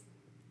because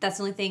that's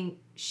the only thing,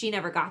 she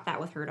never got that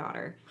with her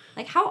daughter.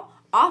 Like, how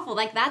awful.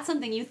 Like, that's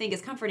something you think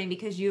is comforting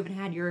because you haven't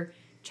had your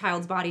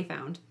child's body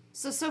found.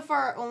 So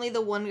far, only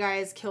the one guy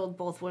has killed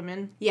both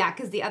women. Yeah,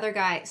 because the other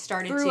guy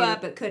started Threw to,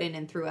 up. but couldn't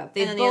and threw up.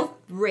 They And then both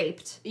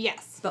raped,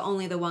 Yes. but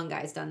only the one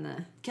guy's done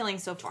the Killing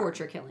so far.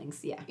 torture killings.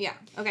 Yeah. Yeah.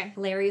 Okay.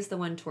 Larry's the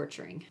one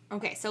torturing.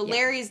 Okay. So Yeah.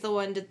 Larry's the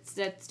one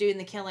that's doing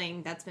the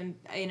killing. That's been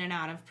in and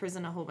out of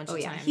prison a whole bunch Oh,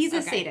 of yeah. times. He's a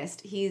Okay. sadist.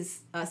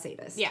 He's a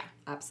sadist. Yeah.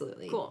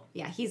 Absolutely. Cool.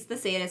 Yeah, he's the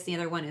sadist. The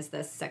other one is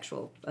the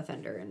sexual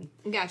offender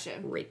and Gotcha.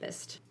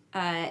 rapist.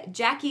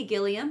 Jackie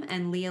Gilliam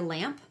and Leah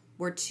Lamp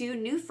were two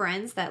new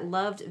friends that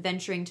loved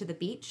venturing to the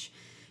beach.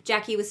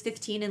 Jackie was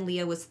 15 and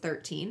Leah was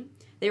 13.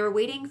 They were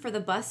waiting for the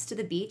bus to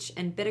the beach,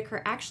 and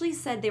Bittaker actually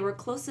said they were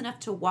close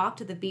enough to walk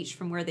to the beach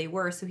from where they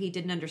were, so he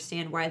didn't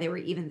understand why they were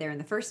even there in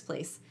the first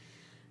place.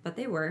 But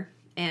they were,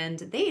 and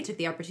they took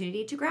the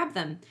opportunity to grab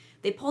them.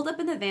 They pulled up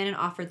in the van and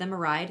offered them a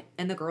ride,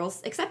 and the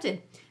girls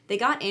accepted. They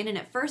got in, and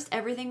at first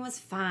everything was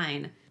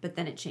fine, but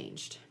then it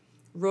changed.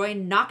 Roy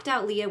knocked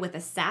out Leah with a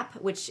sap,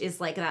 which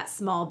is like that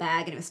small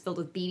bag, and it was filled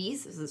with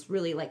BBs. It was this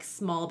really like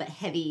small but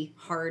heavy,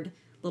 hard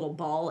little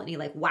ball, and he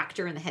like whacked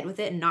her in the head with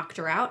it and knocked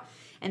her out.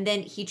 And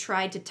then he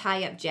tried to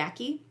tie up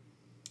Jackie.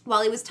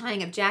 While he was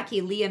tying up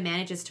Jackie, Leah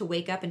manages to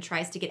wake up and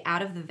tries to get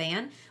out of the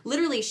van.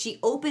 Literally, she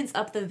opens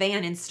up the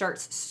van and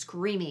starts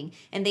screaming.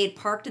 And they had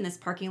parked in this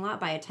parking lot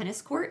by a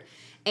tennis court,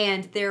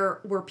 and there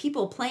were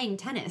people playing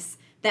tennis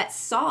that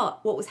saw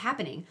what was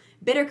happening.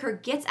 Bittaker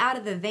gets out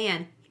of the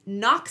van,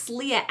 knocks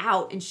Leah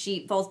out, and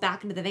she falls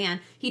back into the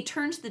van. He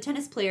turns to the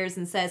tennis players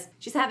and says,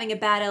 "She's having a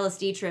bad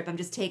LSD trip. I'm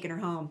just taking her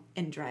home,"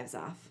 and drives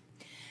off.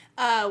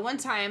 One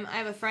time, I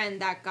have a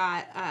friend that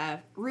got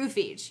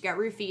roofied. She got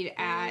roofied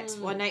at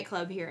one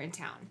nightclub here in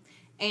town,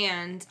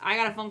 and I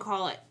got a phone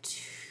call at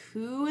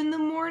 2 in the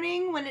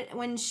morning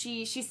when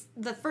she's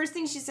the first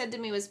thing she said to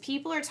me was,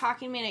 "People are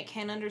talking to me and I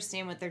can't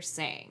understand what they're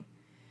saying.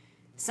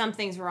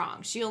 Something's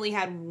wrong." She only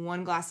had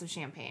one glass of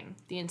champagne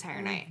the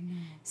entire night.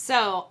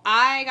 So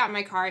I got in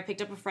my car. I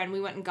picked up a friend.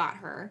 We went and got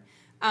her.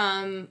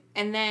 And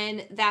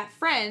then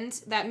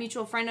that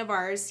mutual friend of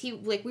ours,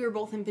 we were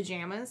both in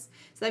pajamas.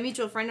 So that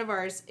mutual friend of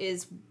ours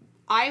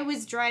I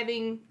was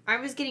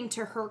getting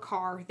to her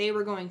car. They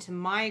were going to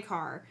my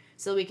car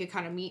so we could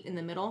kind of meet in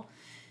the middle.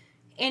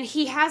 And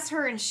he has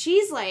her, and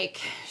she's like,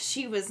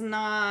 she was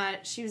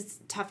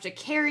tough to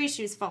carry.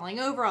 She was falling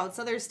over, all this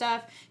other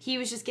stuff. He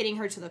was just getting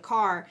her to the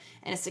car,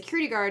 and a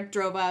security guard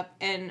drove up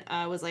and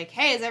was like,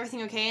 hey, is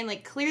everything okay? And,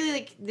 like, clearly,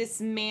 like,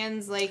 this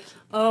man's like...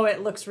 Oh,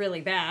 it looks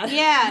really bad.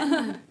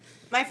 Yeah.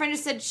 My friend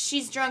just said,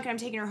 she's drunk, and I'm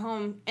taking her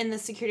home, and the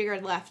security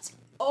guard left.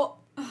 Oh,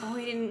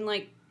 he didn't,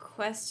 like,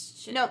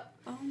 question... No.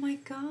 Oh my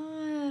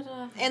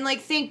god. And,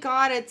 like, thank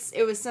God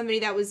it was somebody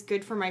that was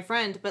good for my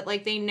friend, but,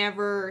 like,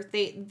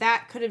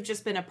 that could have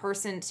just been a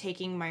person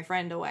taking my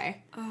friend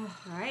away. Oh,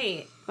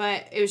 right.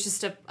 But it was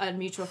just a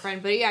mutual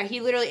friend. But yeah, he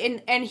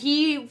literally, and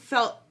he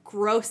felt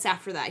gross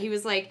after that. He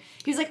was like,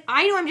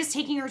 I know I'm just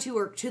taking her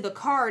to the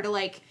car to,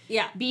 like,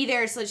 be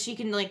there so that she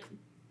can, like,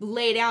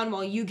 lay down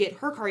while you get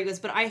her car. He goes,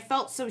 but I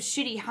felt so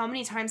shitty. How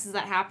many times has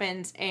that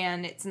happened?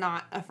 And it's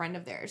not a friend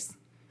of theirs.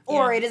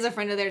 Or it is a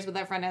friend of theirs, but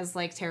that friend has,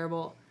 like,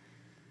 terrible...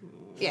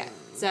 Yeah,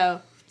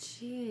 so...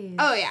 Jeez.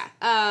 Oh,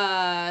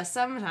 yeah.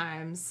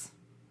 Sometimes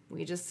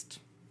we just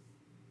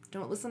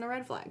don't listen to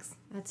red flags.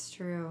 That's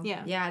true.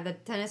 Yeah. Yeah, the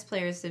tennis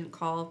players didn't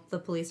call the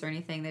police or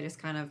anything. They just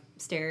kind of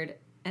stared,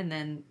 and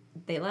then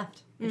they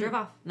left. They drove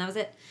off, and that was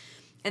it.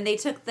 And they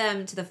took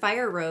them to the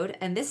fire road,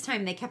 and this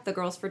time they kept the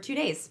girls for 2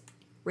 days,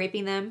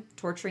 raping them,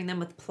 torturing them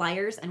with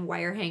pliers and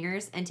wire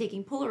hangers, and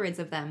taking Polaroids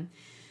of them.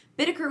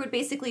 Bittaker would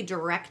basically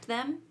direct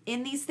them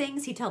in these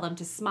things. He'd tell them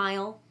to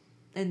smile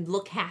and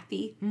look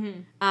happy.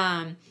 Mm-hmm.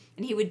 And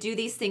he would do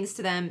these things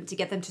to them to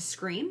get them to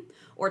scream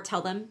or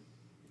tell them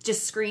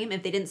just scream.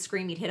 If they didn't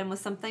scream, he'd hit them with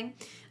something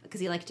because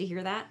he liked to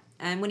hear that.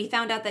 And when he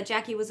found out that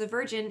Jackie was a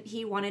virgin,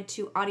 he wanted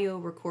to audio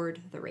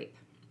record the rape.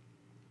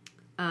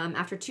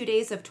 After 2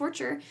 days of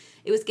torture,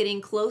 it was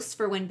getting close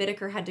for when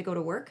Bittaker had to go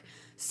to work.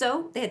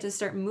 So they had to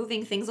start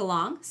moving things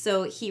along.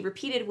 So he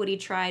repeated what he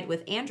tried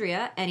with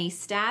Andrea, and he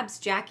stabs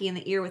Jackie in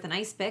the ear with an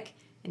ice pick.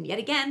 And yet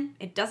again,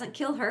 it doesn't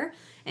kill her.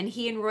 And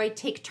he and Roy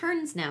take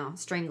turns now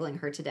strangling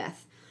her to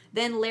death.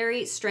 Then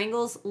Larry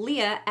strangles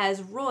Leah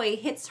as Roy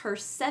hits her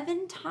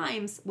 7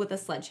 times with a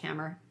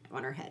sledgehammer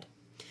on her head.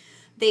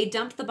 They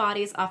dumped the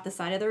bodies off the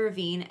side of the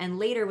ravine, and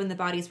later when the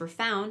bodies were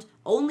found,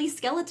 only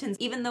skeletons,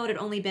 even though it had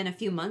only been a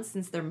few months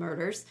since their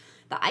murders,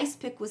 the ice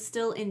pick was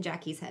still in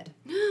Jackie's head.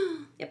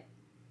 Yep.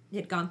 It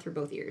had gone through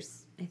both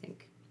ears, I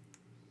think.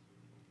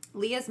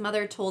 Leah's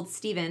mother told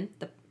Stephen,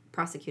 the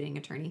prosecuting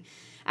attorney,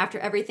 after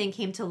everything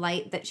came to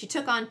light, that she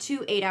took on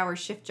 2 8-hour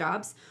shift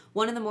jobs,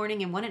 one in the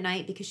morning and one at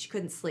night, because she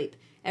couldn't sleep.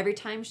 Every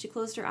time she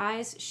closed her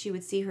eyes, she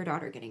would see her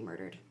daughter getting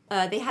murdered.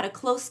 They had a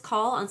close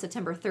call on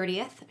September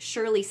 30th.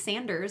 Shirley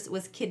Sanders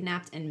was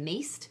kidnapped and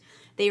maced.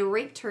 They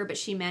raped her, but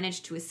she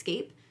managed to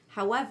escape.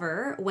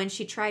 However, when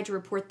she tried to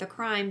report the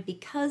crime,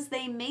 because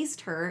they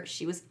maced her,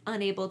 she was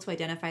unable to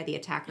identify the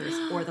attackers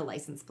or the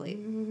license plate.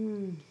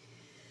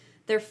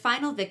 Their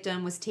final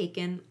victim was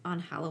taken on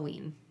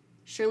Halloween.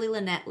 Shirley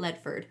Lynette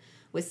Ledford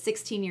was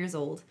 16 years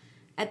old.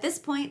 At this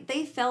point,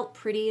 they felt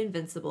pretty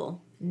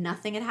invincible.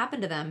 Nothing had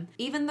happened to them.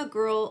 Even the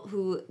girl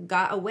who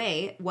got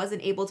away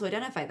wasn't able to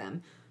identify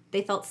them.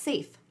 They felt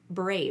safe,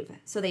 brave,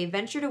 so they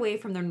ventured away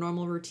from their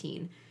normal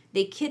routine.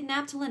 They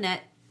kidnapped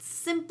Lynette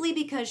simply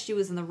because she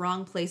was in the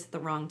wrong place at the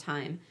wrong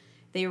time.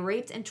 They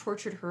raped and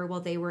tortured her while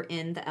they were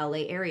in the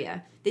LA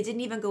area. They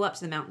didn't even go up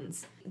to the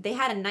mountains. They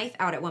had a knife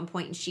out at one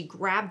point, and she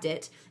grabbed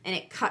it, and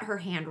it cut her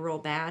hand real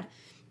bad.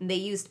 And they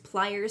used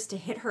pliers to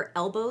hit her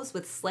elbows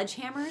with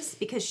sledgehammers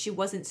because she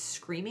wasn't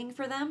screaming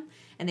for them,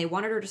 and they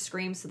wanted her to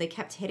scream, so they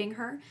kept hitting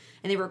her.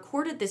 And they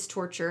recorded this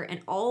torture,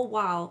 and all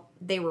while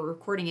they were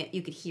recording it,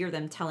 you could hear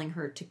them telling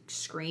her to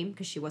scream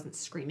because she wasn't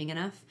screaming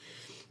enough.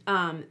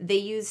 They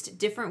used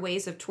different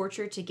ways of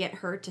torture to get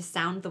her to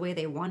sound the way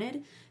they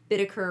wanted.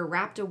 Bittaker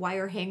wrapped a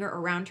wire hanger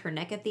around her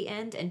neck at the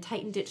end and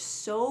tightened it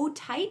so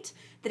tight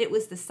that it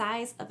was the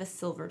size of a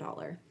silver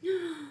dollar.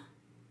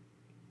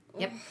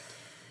 Yep.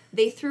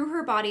 They threw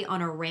her body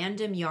on a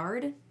random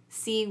yard,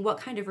 seeing what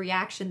kind of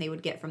reaction they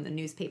would get from the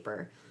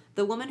newspaper.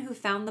 The woman who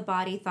found the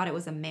body thought it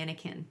was a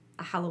mannequin,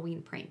 a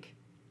Halloween prank.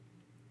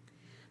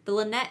 The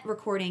Lynette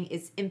recording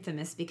is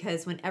infamous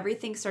because when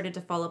everything started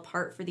to fall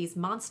apart for these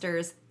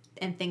monsters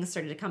and things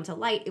started to come to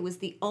light, it was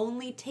the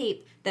only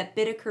tape that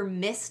Bittaker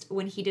missed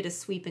when he did a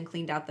sweep and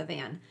cleaned out the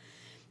van.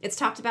 It's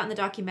talked about in the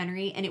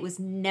documentary, and it was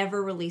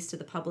never released to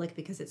the public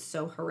because it's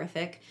so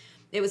horrific.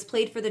 It was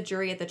played for the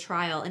jury at the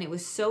trial, and it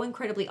was so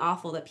incredibly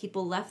awful that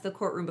people left the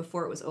courtroom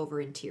before it was over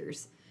in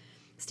tears.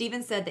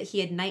 Stephen said that he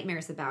had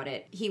nightmares about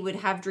it. He would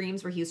have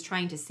dreams where he was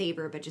trying to save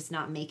her, but just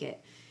not make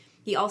it.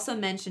 He also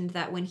mentioned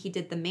that when he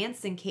did the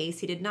Manson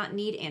case, he did not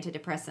need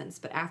antidepressants,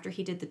 but after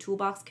he did the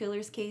Toolbox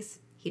Killers case,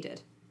 he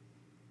did.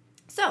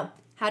 So,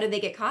 how did they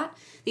get caught?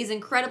 These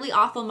incredibly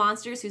awful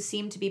monsters who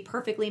seemed to be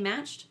perfectly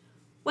matched?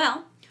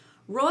 Well,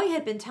 Roy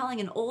had been telling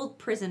an old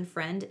prison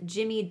friend,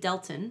 Jimmy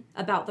Delton,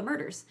 about the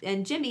murders,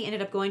 and Jimmy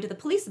ended up going to the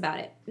police about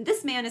it.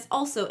 This man is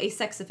also a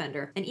sex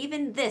offender, and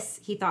even this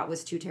he thought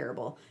was too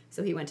terrible,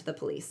 so he went to the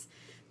police.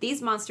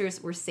 These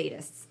monsters were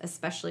sadists,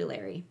 especially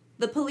Larry.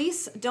 The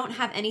police don't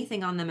have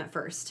anything on them at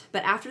first,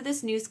 but after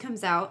this news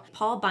comes out,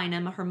 Paul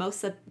Bynum, a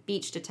Hermosa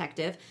Beach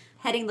detective,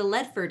 heading the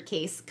Ledford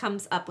case,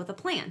 comes up with a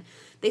plan.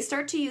 They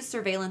start to use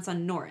surveillance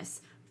on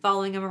Norris,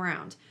 following him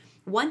around.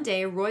 One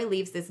day, Roy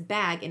leaves this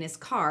bag in his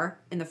car,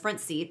 in the front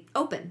seat,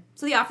 open.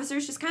 So the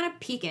officers just kind of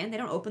peek in. They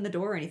don't open the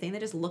door or anything. They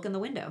just look in the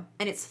window.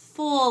 And it's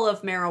full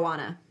of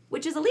marijuana,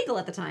 which is illegal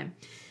at the time.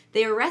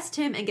 They arrest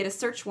him and get a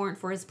search warrant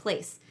for his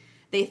place.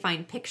 They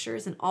find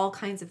pictures and all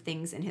kinds of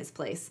things in his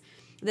place.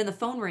 Then the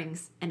phone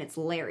rings, and it's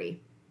Larry.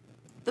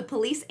 The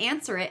police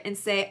answer it and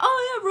say,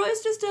 oh yeah,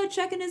 Roy's just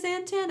checking his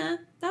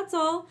antenna. That's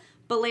all.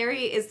 But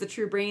Larry is the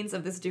true brains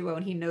of this duo,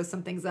 and he knows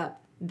something's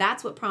up.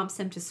 That's what prompts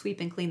him to sweep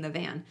and clean the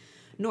van.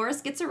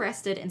 Norris gets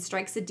arrested and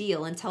strikes a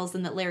deal and tells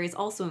them that Larry's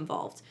also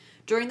involved.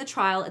 During the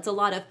trial, it's a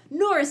lot of,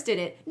 Norris did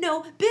it.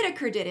 No,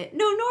 Bittaker did it.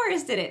 No,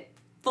 Norris did it.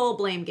 Full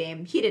blame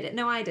game. He did it.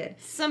 No, I did.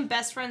 Some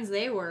best friends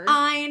they were.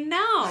 I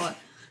know.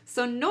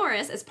 So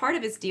Norris, as part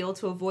of his deal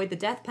to avoid the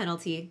death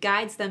penalty,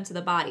 guides them to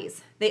the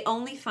bodies. They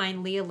only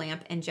find Leah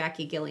Lamp and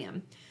Jackie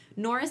Gilliam.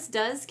 Norris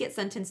does get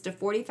sentenced to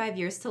 45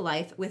 years to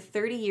life with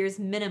 30 years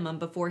minimum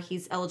before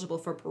he's eligible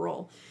for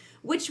parole,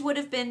 which would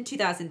have been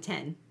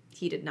 2010.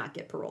 He did not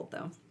get paroled,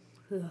 though.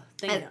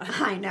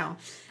 I know.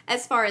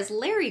 As far as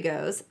Larry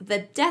goes, the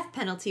death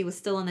penalty was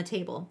still on the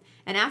table.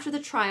 And after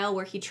the trial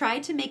where he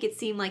tried to make it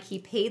seem like he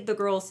paid the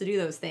girls to do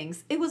those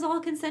things, it was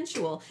all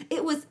consensual.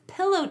 It was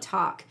pillow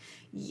talk.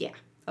 Yeah,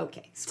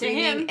 okay.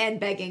 Screaming and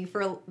begging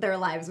for their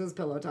lives was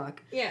pillow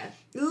talk. Yeah.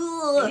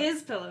 Ugh.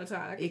 His pillow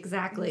talk.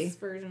 Exactly. His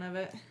version of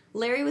it.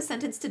 Larry was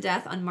sentenced to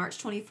death on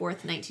March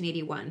 24th,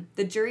 1981.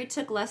 The jury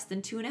took less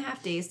than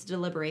 2.5 days to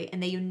deliberate,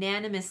 and they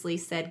unanimously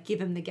said, give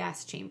him the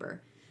gas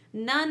chamber.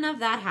 None of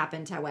that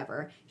happened,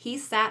 however. He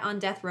sat on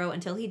death row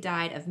until he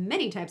died of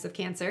many types of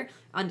cancer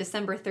on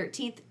December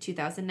 13th,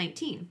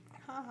 2019.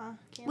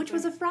 Which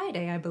was a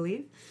Friday, I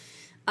believe.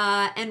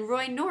 And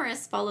Roy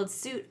Norris followed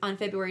suit on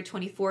February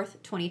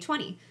 24th,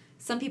 2020.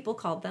 Some people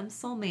called them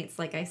soulmates,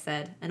 like I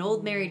said, an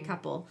old married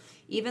couple.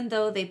 Even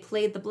though they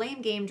played the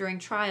blame game during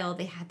trial,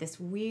 they had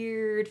this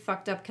weird,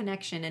 fucked up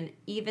connection and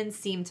even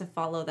seemed to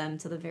follow them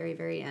to the very,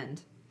 very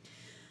end.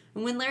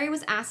 When Larry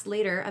was asked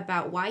later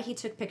about why he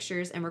took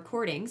pictures and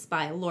recordings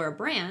by Laura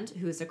Brand,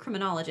 who is a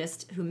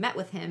criminologist who met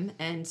with him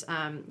and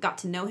got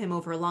to know him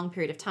over a long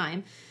period of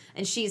time,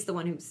 and she's the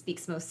one who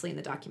speaks mostly in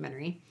the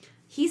documentary,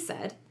 he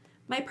said,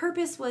 my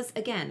purpose was,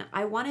 again,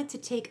 I wanted to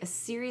take a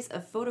series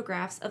of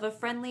photographs of a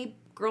friendly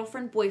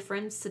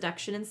girlfriend-boyfriend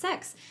seduction and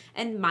sex,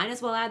 and might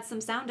as well add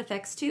some sound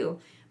effects too.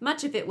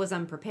 Much of it was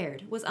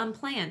unprepared, was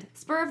unplanned,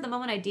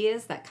 spur-of-the-moment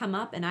ideas that come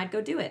up and I'd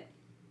go do it.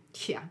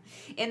 Yeah.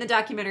 In the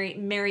documentary,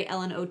 Mary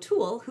Ellen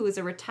O'Toole, who is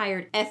a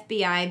retired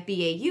FBI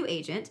BAU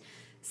agent,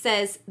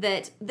 says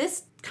that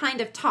this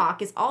kind of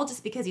talk is all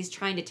just because he's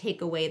trying to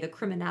take away the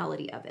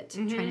criminality of it,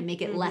 trying to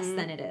make it less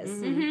than it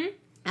is.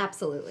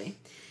 Absolutely.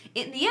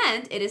 In the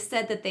end, it is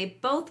said that they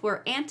both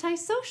were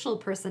antisocial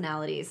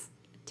personalities.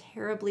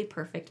 Terribly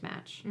perfect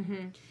match.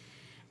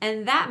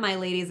 And that, my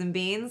ladies and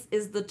beans,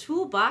 is the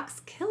Toolbox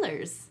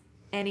Killers.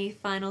 Any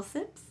final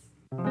sips?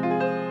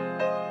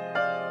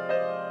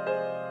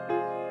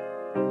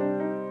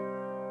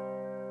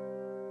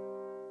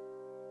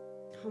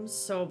 I'm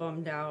so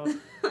bummed out.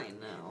 I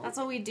know. That's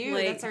what we do.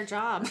 Like- That's our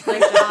job.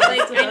 Like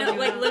I know,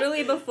 like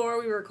literally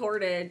before we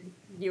recorded,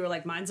 you were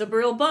like, "Mine's a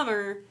real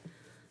bummer."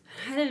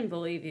 I didn't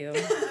believe you.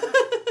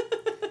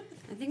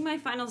 I think my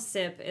final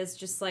sip is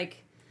just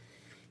like,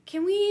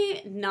 can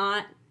we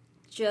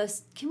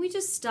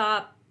just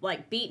stop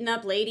like beating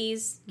up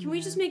ladies? Can we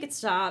just make it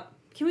stop?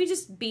 Can we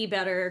just be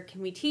better?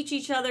 Can we teach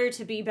each other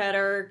to be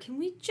better? Can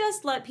we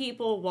just let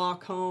people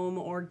walk home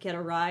or get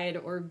a ride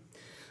or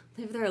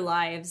live their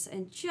lives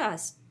and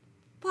just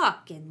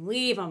fucking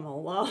leave them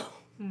alone?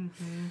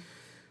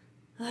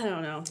 I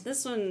don't know.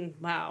 This one,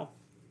 wow.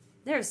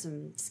 There's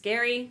some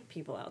scary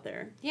people out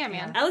there. Yeah,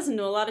 man. I listen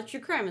to a lot of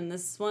true crime, and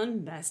this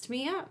one messed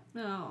me up.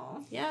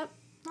 Oh. Yep.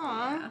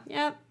 Aw.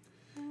 Yep.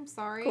 I'm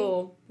sorry.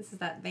 Cool. This is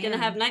that van. Gonna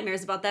have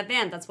nightmares about that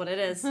van. That's what it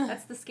is.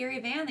 That's the scary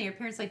van that your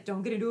parents like,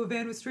 don't get into a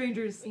van with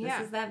strangers. Yeah.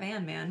 This is that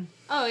van, man.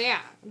 Oh yeah,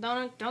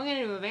 don't get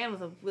into a van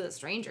with a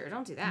stranger.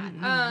 Don't do that.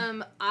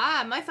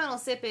 My final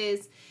sip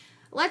is,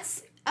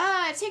 let's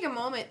take a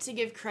moment to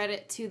give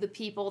credit to the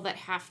people that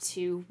have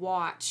to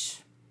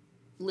watch,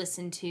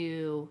 listen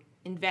to,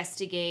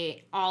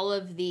 investigate all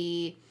of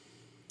the,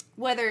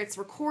 whether it's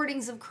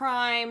recordings of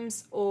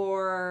crimes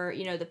or,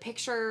 you know, the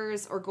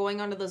pictures or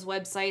going onto those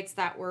websites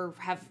that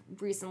have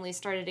recently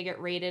started to get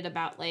rated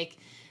about like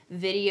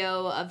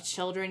video of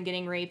children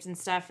getting raped and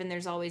stuff, and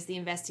there's always the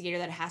investigator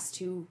that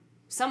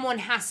someone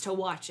has to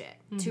watch it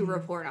to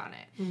report on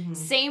it.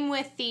 Same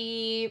with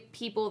the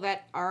people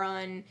that are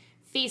on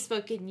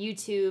Facebook and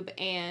YouTube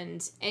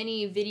and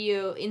any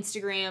video,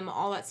 Instagram,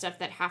 all that stuff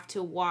that have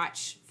to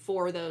watch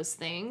for those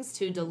things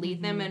to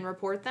delete them and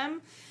report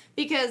them.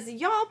 Because,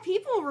 y'all,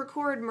 people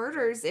record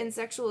murders and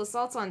sexual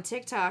assaults on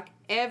TikTok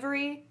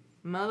every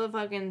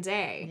motherfucking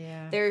day.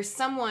 Yeah. There's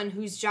someone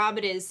whose job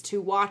it is to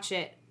watch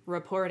it,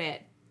 report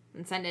it,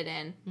 and send it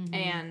in.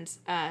 And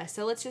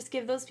so let's just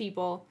give those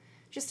people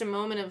just a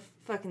moment of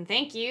fucking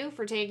thank you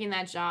for taking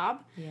that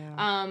job.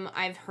 Yeah.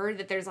 I've heard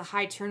that there's a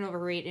high turnover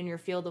rate in your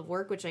field of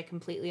work, which I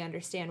completely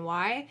understand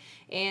why.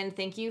 And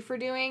thank you for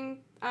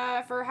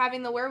for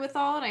having the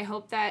wherewithal. And I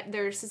hope that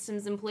there are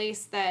systems in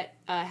place that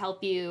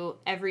help you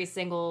every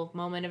single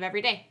moment of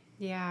every day.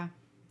 Yeah,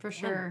 for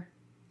sure.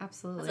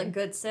 Absolutely. That's a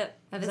good sip.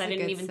 That Because is I a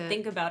didn't good even sip.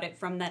 think about it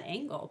from that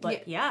angle.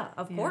 But yeah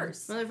of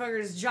course.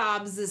 Motherfuckers'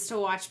 jobs is to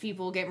watch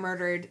people get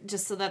murdered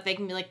just so that they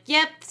can be like,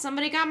 yep,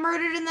 somebody got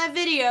murdered in that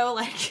video.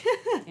 Like,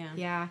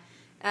 Yeah.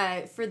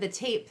 Yeah. For the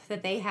tape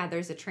that they had,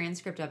 there's a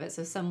transcript of it,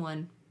 so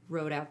someone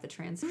wrote out the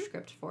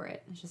transcript for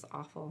it. It's just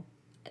awful.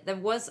 There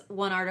was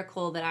one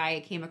article that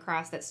I came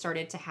across that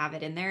started to have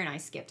it in there, and I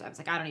skipped. I was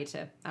like, I don't need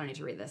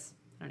to read this.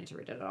 I don't need to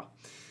read it at all.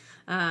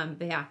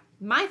 But yeah,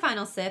 my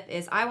final sip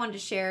is I wanted to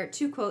share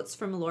 2 quotes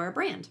from Laura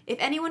Brand. If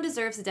anyone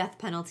deserves a death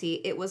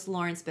penalty, it was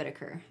Lawrence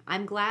Bittaker.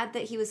 I'm glad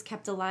that he was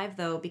kept alive,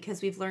 though,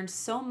 because we've learned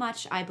so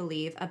much, I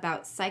believe,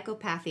 about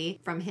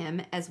psychopathy from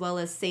him as well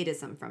as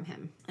sadism from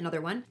him.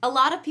 Another one. A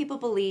lot of people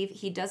believe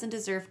he doesn't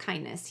deserve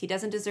kindness. He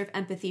doesn't deserve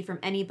empathy from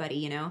anybody,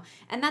 you know?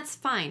 And that's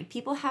fine.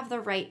 People have the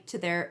right to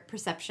their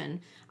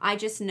perception. I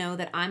just know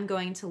that I'm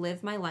going to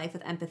live my life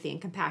with empathy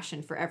and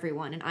compassion for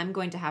everyone, and I'm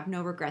going to have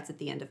no regrets at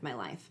the end of my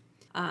life.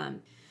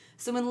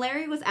 So when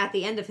Larry was at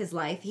the end of his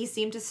life, he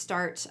seemed to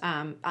start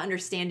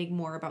understanding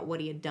more about what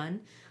he had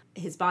done.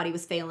 His body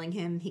was failing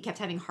him. He kept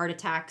having heart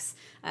attacks.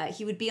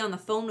 He would be on the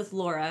phone with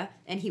Laura,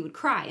 and he would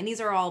cry. And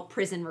these are all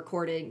prison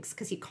recordings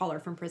because he'd call her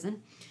from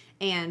prison.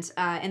 And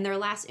in their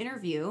last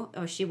interview,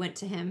 she went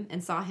to him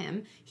and saw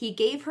him. He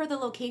gave her the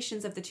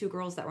locations of the 2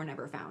 girls that were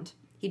never found.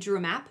 He drew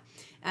a map.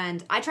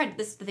 And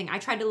this is the thing, I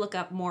tried to look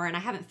up more, and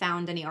I haven't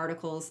found any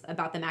articles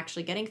about them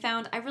actually getting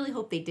found. I really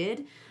hope they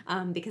did,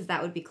 because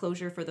that would be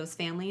closure for those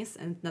families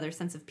and another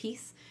sense of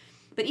peace.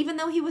 But even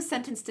though he was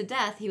sentenced to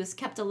death, he was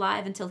kept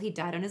alive until he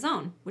died on his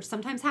own, which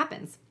sometimes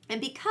happens.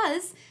 And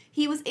because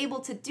he was able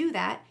to do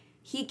that,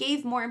 he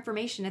gave more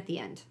information at the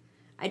end.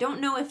 I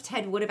don't know if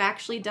Ted would have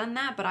actually done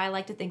that, but I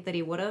like to think that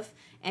he would have,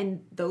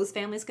 and those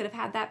families could have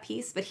had that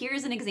peace. But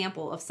here's an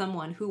example of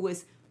someone who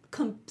was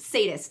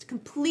sadist,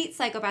 complete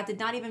psychopath, did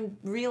not even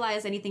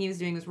realize anything he was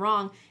doing was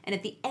wrong, and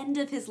at the end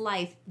of his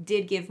life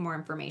did give more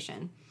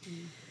information.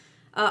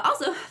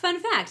 Also,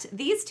 fun fact,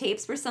 these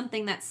tapes were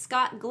something that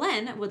Scott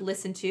Glenn would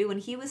listen to when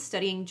he was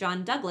studying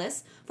John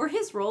Douglas for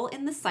his role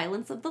in The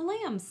Silence of the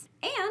Lambs.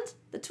 And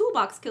the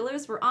Toolbox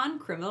Killers were on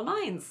Criminal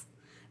Minds.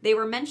 They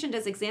were mentioned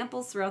as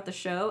examples throughout the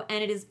show,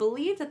 and it is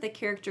believed that the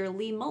character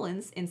Lee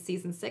Mullins in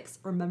Season 6,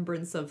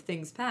 Remembrance of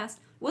Things Past,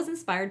 was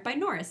inspired by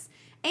Norris.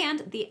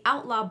 And the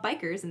Outlaw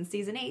Bikers in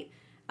Season 8,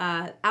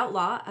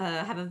 Outlaw,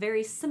 have a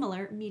very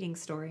similar meeting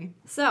story.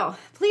 So,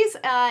 please,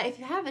 if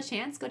you have a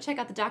chance, go check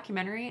out the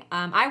documentary.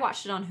 I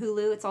watched it on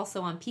Hulu. It's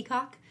also on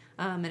Peacock,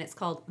 and it's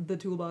called The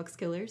Toolbox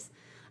Killers.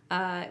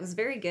 It was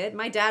very good.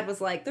 My dad was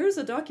like, there's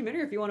a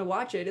documentary if you want to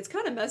watch it. It's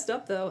kind of messed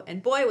up, though.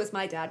 And boy, was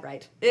my dad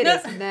right. It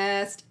is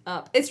messed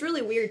up. It's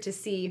really weird to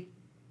see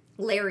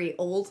Larry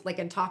old, like,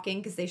 and talking,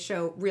 because they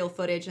show real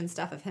footage and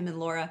stuff of him and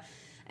Laura.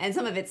 And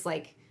some of it's,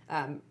 like,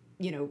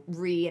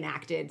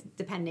 reenacted,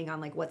 depending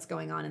on, like, what's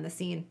going on in the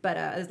scene. But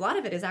a lot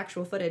of it is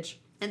actual footage.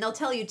 And they'll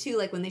tell you, too,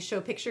 like, when they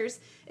show pictures,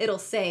 it'll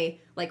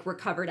say, like,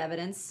 recovered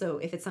evidence. So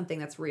if it's something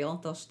that's real,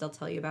 they'll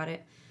tell you about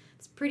it.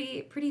 It's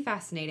pretty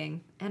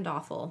fascinating and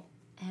awful.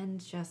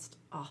 And just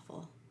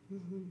awful.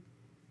 Mm-hmm.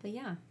 But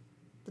yeah,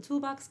 the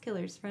Toolbox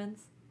Killers,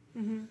 friends.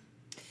 Mm-hmm.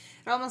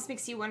 It almost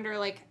makes you wonder,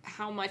 like,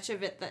 how much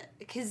of it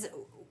because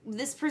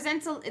this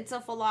presents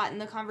itself a lot in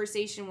the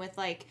conversation with,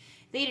 like,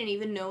 they didn't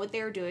even know what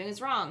they were doing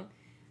is wrong.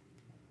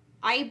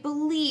 I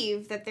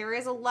believe that there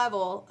is a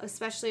level,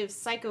 especially of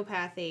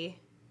psychopathy,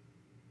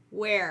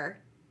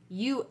 where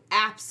you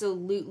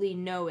absolutely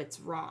know it's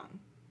wrong.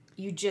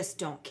 You just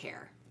don't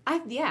care.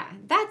 Yeah,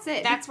 that's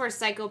it. That's where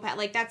psychopath,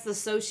 like, that's the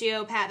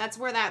sociopath. That's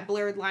where that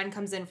blurred line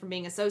comes in from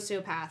being a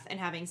sociopath and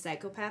having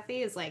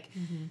psychopathy is, like,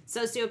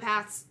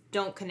 sociopaths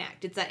don't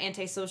connect. It's that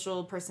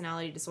antisocial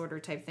personality disorder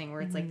type thing where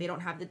it's like they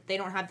don't have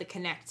the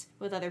connect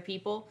with other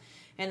people,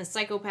 and the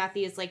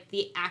psychopathy is, like,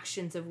 the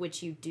actions of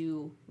which you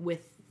do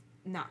with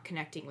not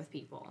connecting with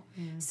people.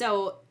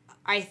 So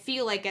I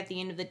feel like at the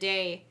end of the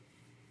day,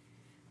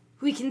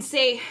 we can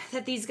say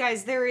that these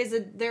guys, there is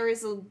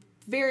a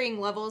varying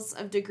levels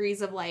of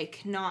degrees of,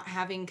 like, not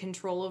having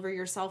control over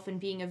yourself and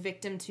being a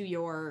victim to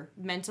your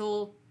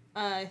mental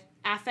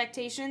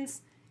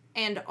affectations,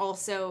 and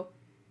also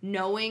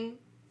knowing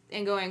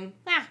and going,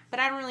 but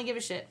I don't really give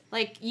a shit.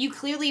 Like, you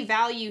clearly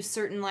value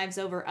certain lives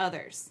over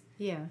others.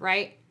 Yeah.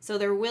 Right? So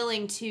they're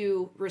willing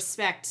to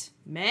respect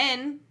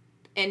men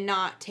and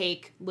not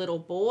take little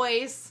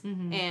boys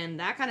and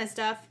that kind of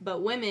stuff,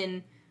 but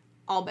women,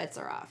 all bets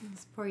are off.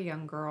 These poor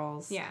young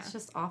girls. Yeah. It's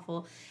just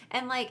awful.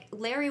 And, like,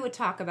 Larry would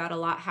talk about a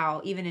lot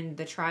how, even in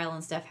the trial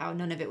and stuff, how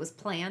none of it was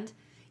planned.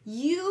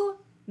 You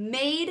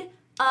made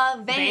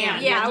a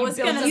van. Yeah, I was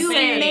going to say. You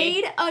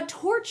made a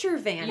torture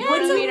van. Yeah, What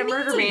do you made a mean?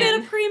 murder It's a van. bit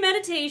of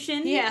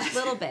premeditation. Yeah. A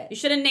little bit. You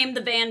should have named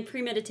the van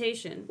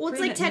Premeditation. Well,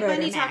 it's like Ted Murder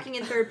Bundy Mac. talking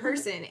in third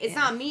person. It's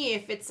not me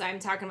if I'm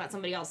talking about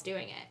somebody else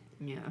doing it.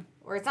 Yeah.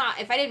 Or it's not,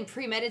 if I didn't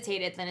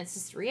premeditate it, then it's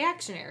just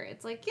reactionary.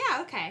 It's like,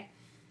 yeah, okay.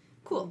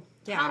 Cool.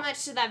 Yeah. How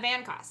much did that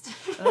van cost?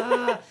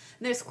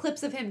 There's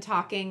clips of him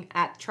talking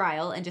at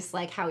trial and just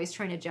like how he's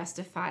trying to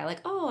justify, like,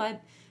 oh, I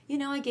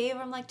gave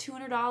him like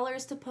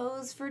 $200 to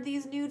pose for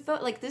these nude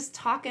photos. Like this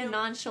talking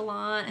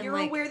nonchalant. And You're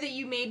like, aware that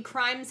you made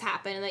crimes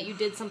happen and that you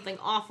did something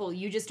awful.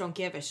 You just don't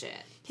give a shit.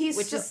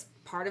 Which is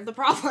part of the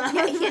problem.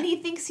 Yeah, and he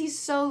thinks he's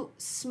so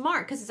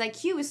smart because his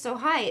IQ is so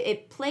high.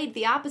 It played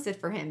the opposite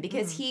for him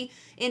because he,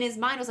 in his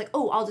mind, was like,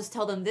 "Oh, I'll just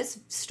tell them this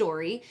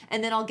story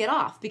and then I'll get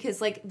off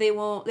because like they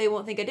won't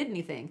think I did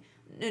anything."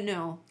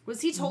 No.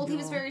 Was he told he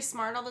was very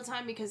smart all the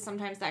time? Because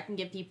sometimes that can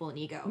give people an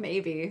ego.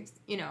 Maybe.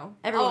 You know,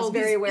 Everyone's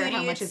very these aware of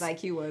how much idiots- his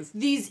IQ was.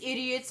 These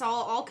idiots,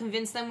 I'll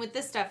convince them with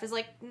this stuff. Is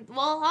like,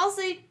 well, I'll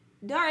say,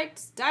 all right,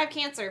 just die of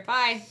cancer.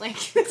 Bye.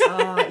 Like,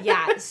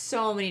 Yeah,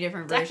 so many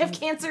different die versions. of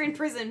cancer in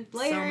prison.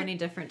 Later. So many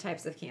different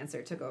types of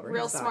cancer took over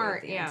Real his body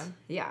smart, at the yeah. end.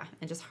 Yeah,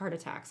 and just heart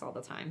attacks all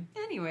the time.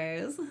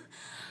 Anyways,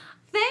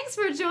 thanks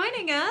for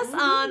joining us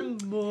on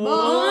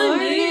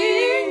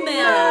Morning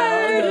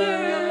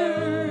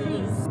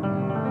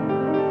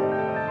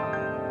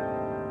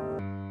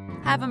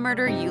Have a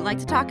murder you like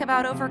to talk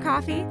about over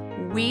coffee?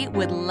 We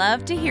would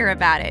love to hear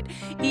about it.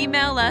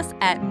 Email us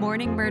at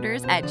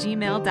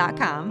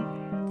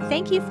morningmurders@gmail.com.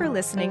 Thank you for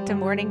listening to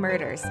Morning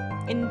Murders.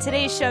 In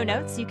today's show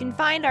notes, you can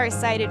find our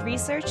cited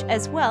research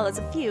as well as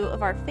a few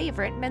of our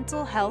favorite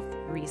mental health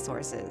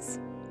resources.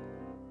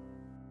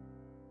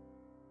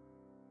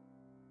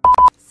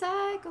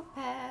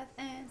 Psychopath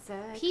and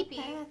Pee-pee.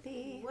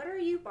 psychopathy. What are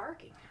you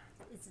barking at?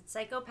 Is it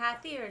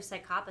psychopathy or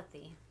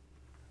psychopathy?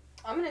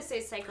 I'm gonna say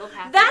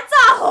psychopath. That's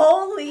a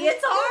holy.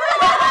 It's all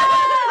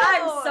right.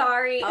 I'm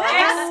sorry.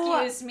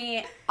 Oh. Excuse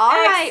me. All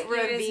right,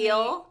 Excuse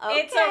reveal. me.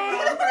 It's a Okay.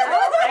 romper. I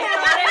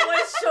thought it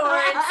was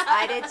shorts.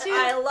 I did too.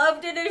 I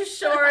loved it as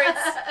shorts.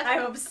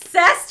 I'm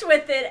obsessed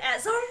with it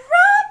as a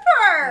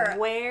romper.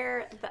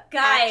 Where the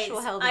Guys,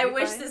 actual hell did I you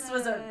wish find this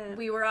was that?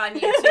 we were on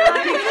YouTube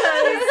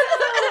because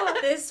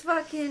this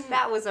fucking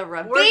That was a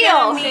reveal. we're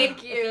gonna make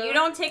Thank if you. you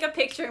don't take a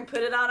picture and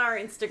put it on our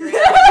Instagram.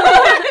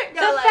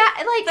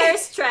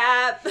 Thirst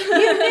trap.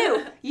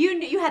 You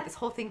knew you had this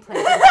whole thing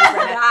planned.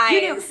 Brenna.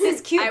 You knew Guys,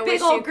 this cute I big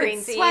wish old you could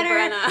green see sweater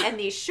Brenna. and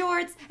these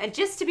shorts, and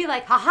just to be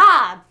like,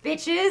 haha,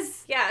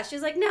 bitches. Yeah,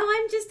 she's like, no,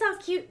 I'm just all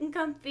cute and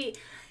comfy.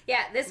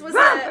 Yeah, this was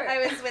Romper.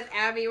 I was with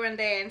Abby one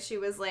day, and she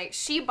was like,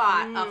 she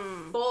bought a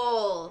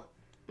full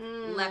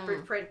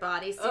leopard print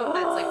bodysuit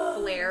that's like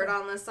flared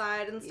on the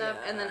side and stuff.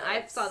 And then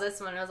I saw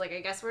this one, and I was like, I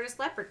guess we're just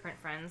leopard print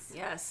friends.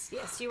 Yes.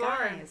 Yes, you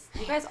are. Guys,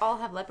 you guys all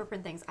have leopard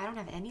print things. I don't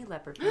have any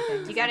leopard print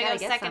things. You gotta I go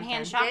get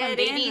secondhand something. shopping,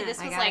 Get baby. in. This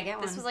I was gotta like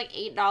get this one. was like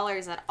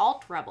 $8 at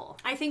Alt Rebel.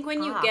 I think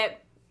when you Ah.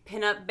 get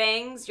pinup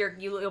bangs,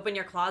 you open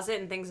your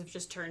closet and things have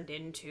just turned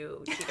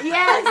into cheetah print.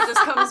 Yes. Like, it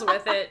just comes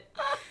with it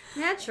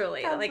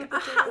naturally. Comes Like, with the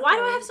cheetah why do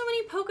I print. have so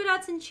many polka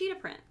dots in cheetah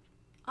print?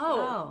 Oh.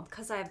 Oh,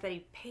 because I have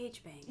Betty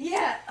Page bangs.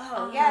 Yeah.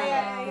 Oh,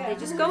 They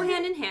just go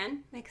hand in hand.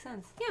 Makes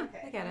sense. Yeah.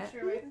 I get it.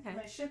 Sure, Okay.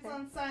 my shit's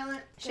on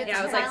silent. Shit's Yeah,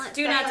 I was silent, like,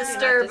 do not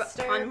silent,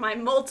 disturb on my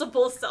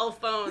multiple cell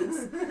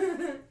phones.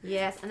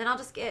 Yes, and then I'll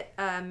just get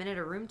a minute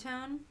of room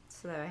tone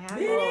so that I have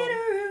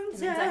It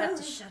means I have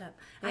to shut up.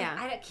 Yeah.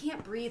 I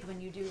can't breathe when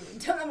you do room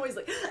tone. I'm always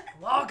like,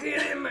 walking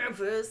in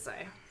Memphis.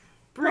 I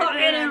Bring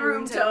walking it in in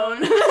room room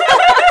tone.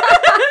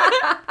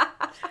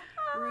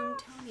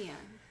 Roomtonia.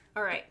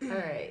 All right. All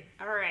right.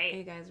 All Are right.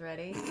 you guys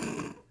ready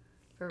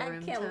for I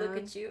room can't tone? look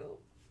at you.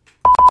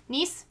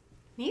 Niece.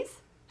 Knees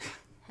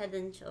Head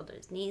and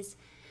shoulders, knees,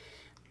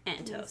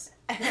 and toes.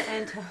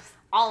 and toes.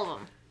 All of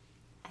them.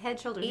 Head,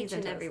 shoulders, knees, Each and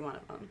and toes. every one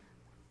of them.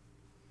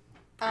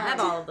 I have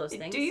all of those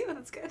things. Do you?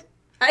 That's good.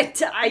 I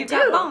You've do.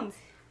 got bones.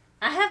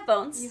 I have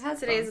bones. You have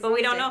Today's bones. But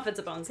we don't Bones know Day. if it's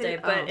a Bones Today-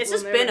 Day. But oh, it's we'll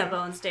just never been a know.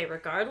 Bones Day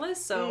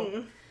regardless.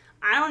 So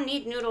I don't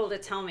need Noodle to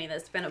tell me that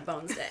it's been a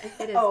Bones Day.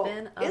 It has Oh,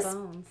 been a it's-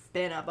 bones.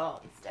 Been a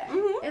bones day.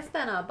 It's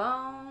been a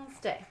bones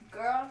day.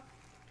 Girl,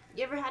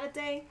 you ever had a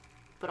day,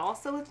 but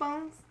also with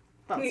bones?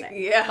 Bones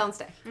day. Yeah. Bones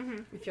day.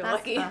 If you're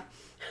That's lucky.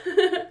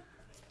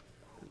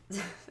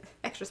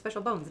 Extra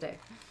special bones day.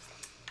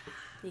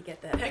 You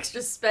get that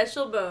extra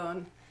special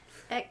bone.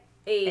 Ec-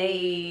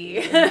 Hey.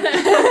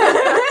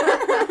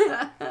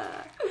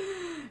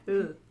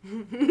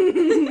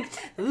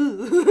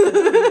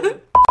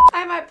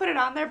 I might put it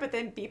on there, but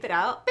then beep it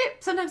out. Beep.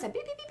 Sometimes I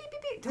beep, beep, beep, beep,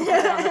 beep, beep. Don't put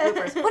it on the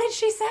bloopers. What did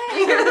she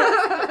say?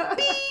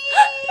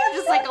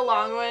 Just like a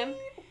long one.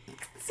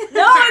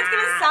 No, it's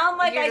gonna sound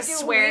like You're I just do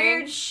swearing.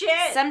 weird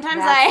shit. Sometimes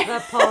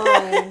That's I.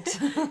 the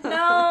point.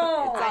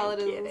 No. That's all it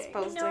is kidding.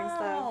 posting stuff.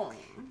 No.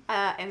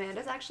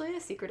 Amanda's actually a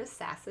secret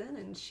assassin,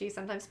 and she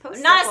sometimes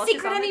posts Not stuff a while she's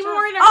secret on the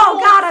anymore, job. Nicole. Oh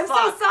God, I'm so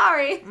Fuck.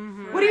 sorry.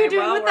 What are you Alright,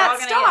 doing well, with we're all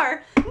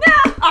that gonna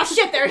star? Oh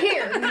shit, they're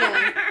here.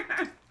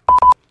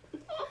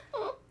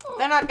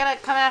 They're not gonna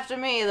come after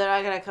me. They're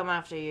not gonna come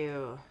after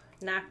you.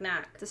 Knock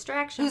knock.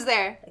 Distraction. Who's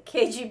there?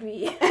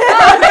 KGB.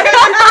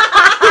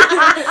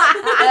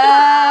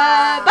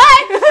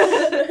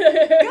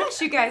 Bye.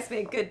 Gosh, you guys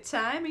made good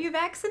time. Are you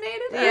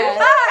vaccinated? Yeah.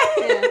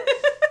 Bye. Yeah.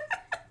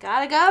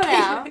 Gotta go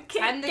now.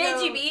 Time to go.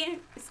 KGB.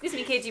 Excuse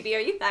me, KGB. Are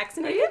you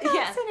vaccinated? Are you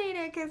Yeah. vaccinated?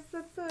 guess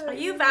that's Are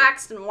you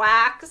vaxxed and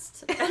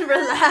waxed and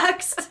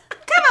relaxed?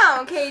 Come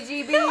on,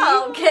 KGB.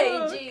 Oh,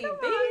 KGB. Come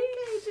on,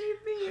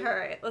 KGB. All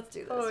right, let's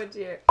do this. Oh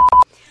dear.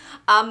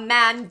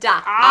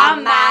 Amanda.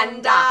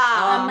 Amanda.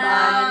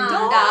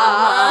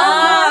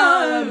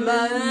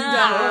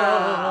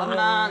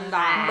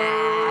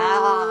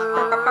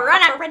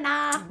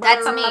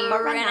 That's me.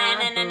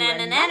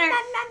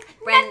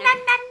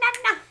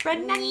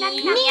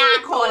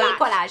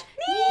 Collage.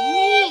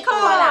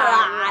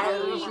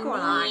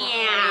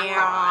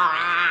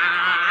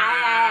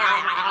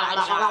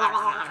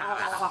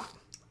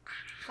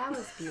 That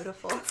was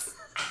beautiful.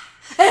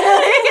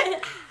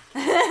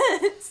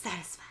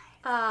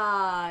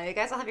 Satisfied. You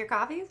guys all have your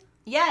coffees?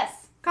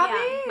 Yes. Coffees?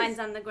 Yeah, mine's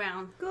on the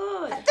ground.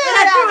 Good.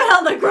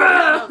 On the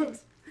ground.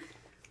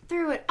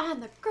 Threw it on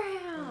the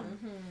ground.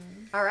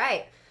 All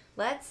right,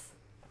 let's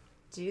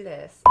do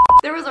this.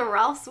 There was a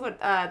Ralph's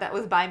that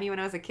was by me when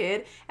I was a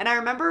kid, and I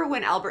remember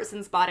when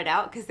Albertsons bought it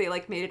out because they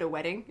like made it a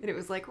wedding, and it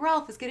was like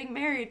Ralph is getting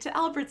married to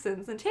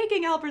Albertsons and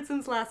taking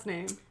Albertsons' last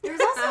name. There's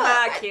also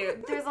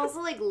Cute. There's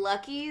also like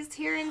Lucky's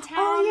here in town,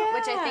 Oh,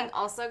 which I yeah. think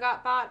also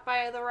got bought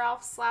by the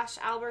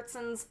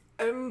Ralph/Albertsons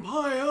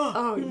empire.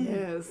 Oh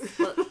yes.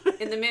 Well,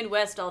 in the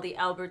Midwest, all the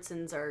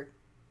Albertsons are,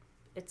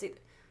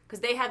 because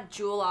they have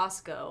Jewel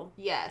Osco.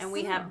 Yes. And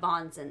we have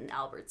Bonds and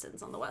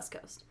Albertsons on the West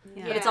Coast.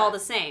 Yeah. But it's all the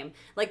same.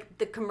 Like,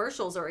 the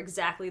commercials are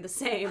exactly the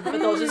same, but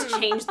they'll just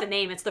change the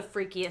name. It's the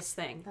freakiest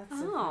thing.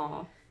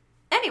 Oh.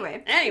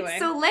 Anyway, Anyway.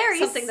 so Larry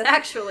Something that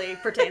actually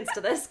pertains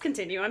to this.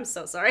 Continue. I'm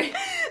so sorry.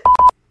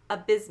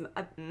 Oh,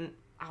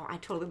 I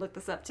totally looked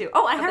this up too.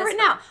 Oh, I have it written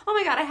out. Oh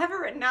my god, I have it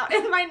written out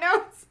in my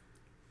notes.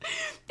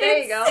 There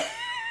you go.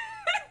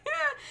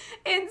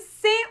 In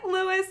St.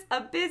 Louis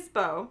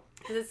Obispo.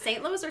 Is it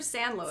St. Louis or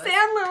San Louis?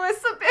 San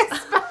Luis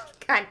Obispo.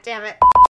 God damn it.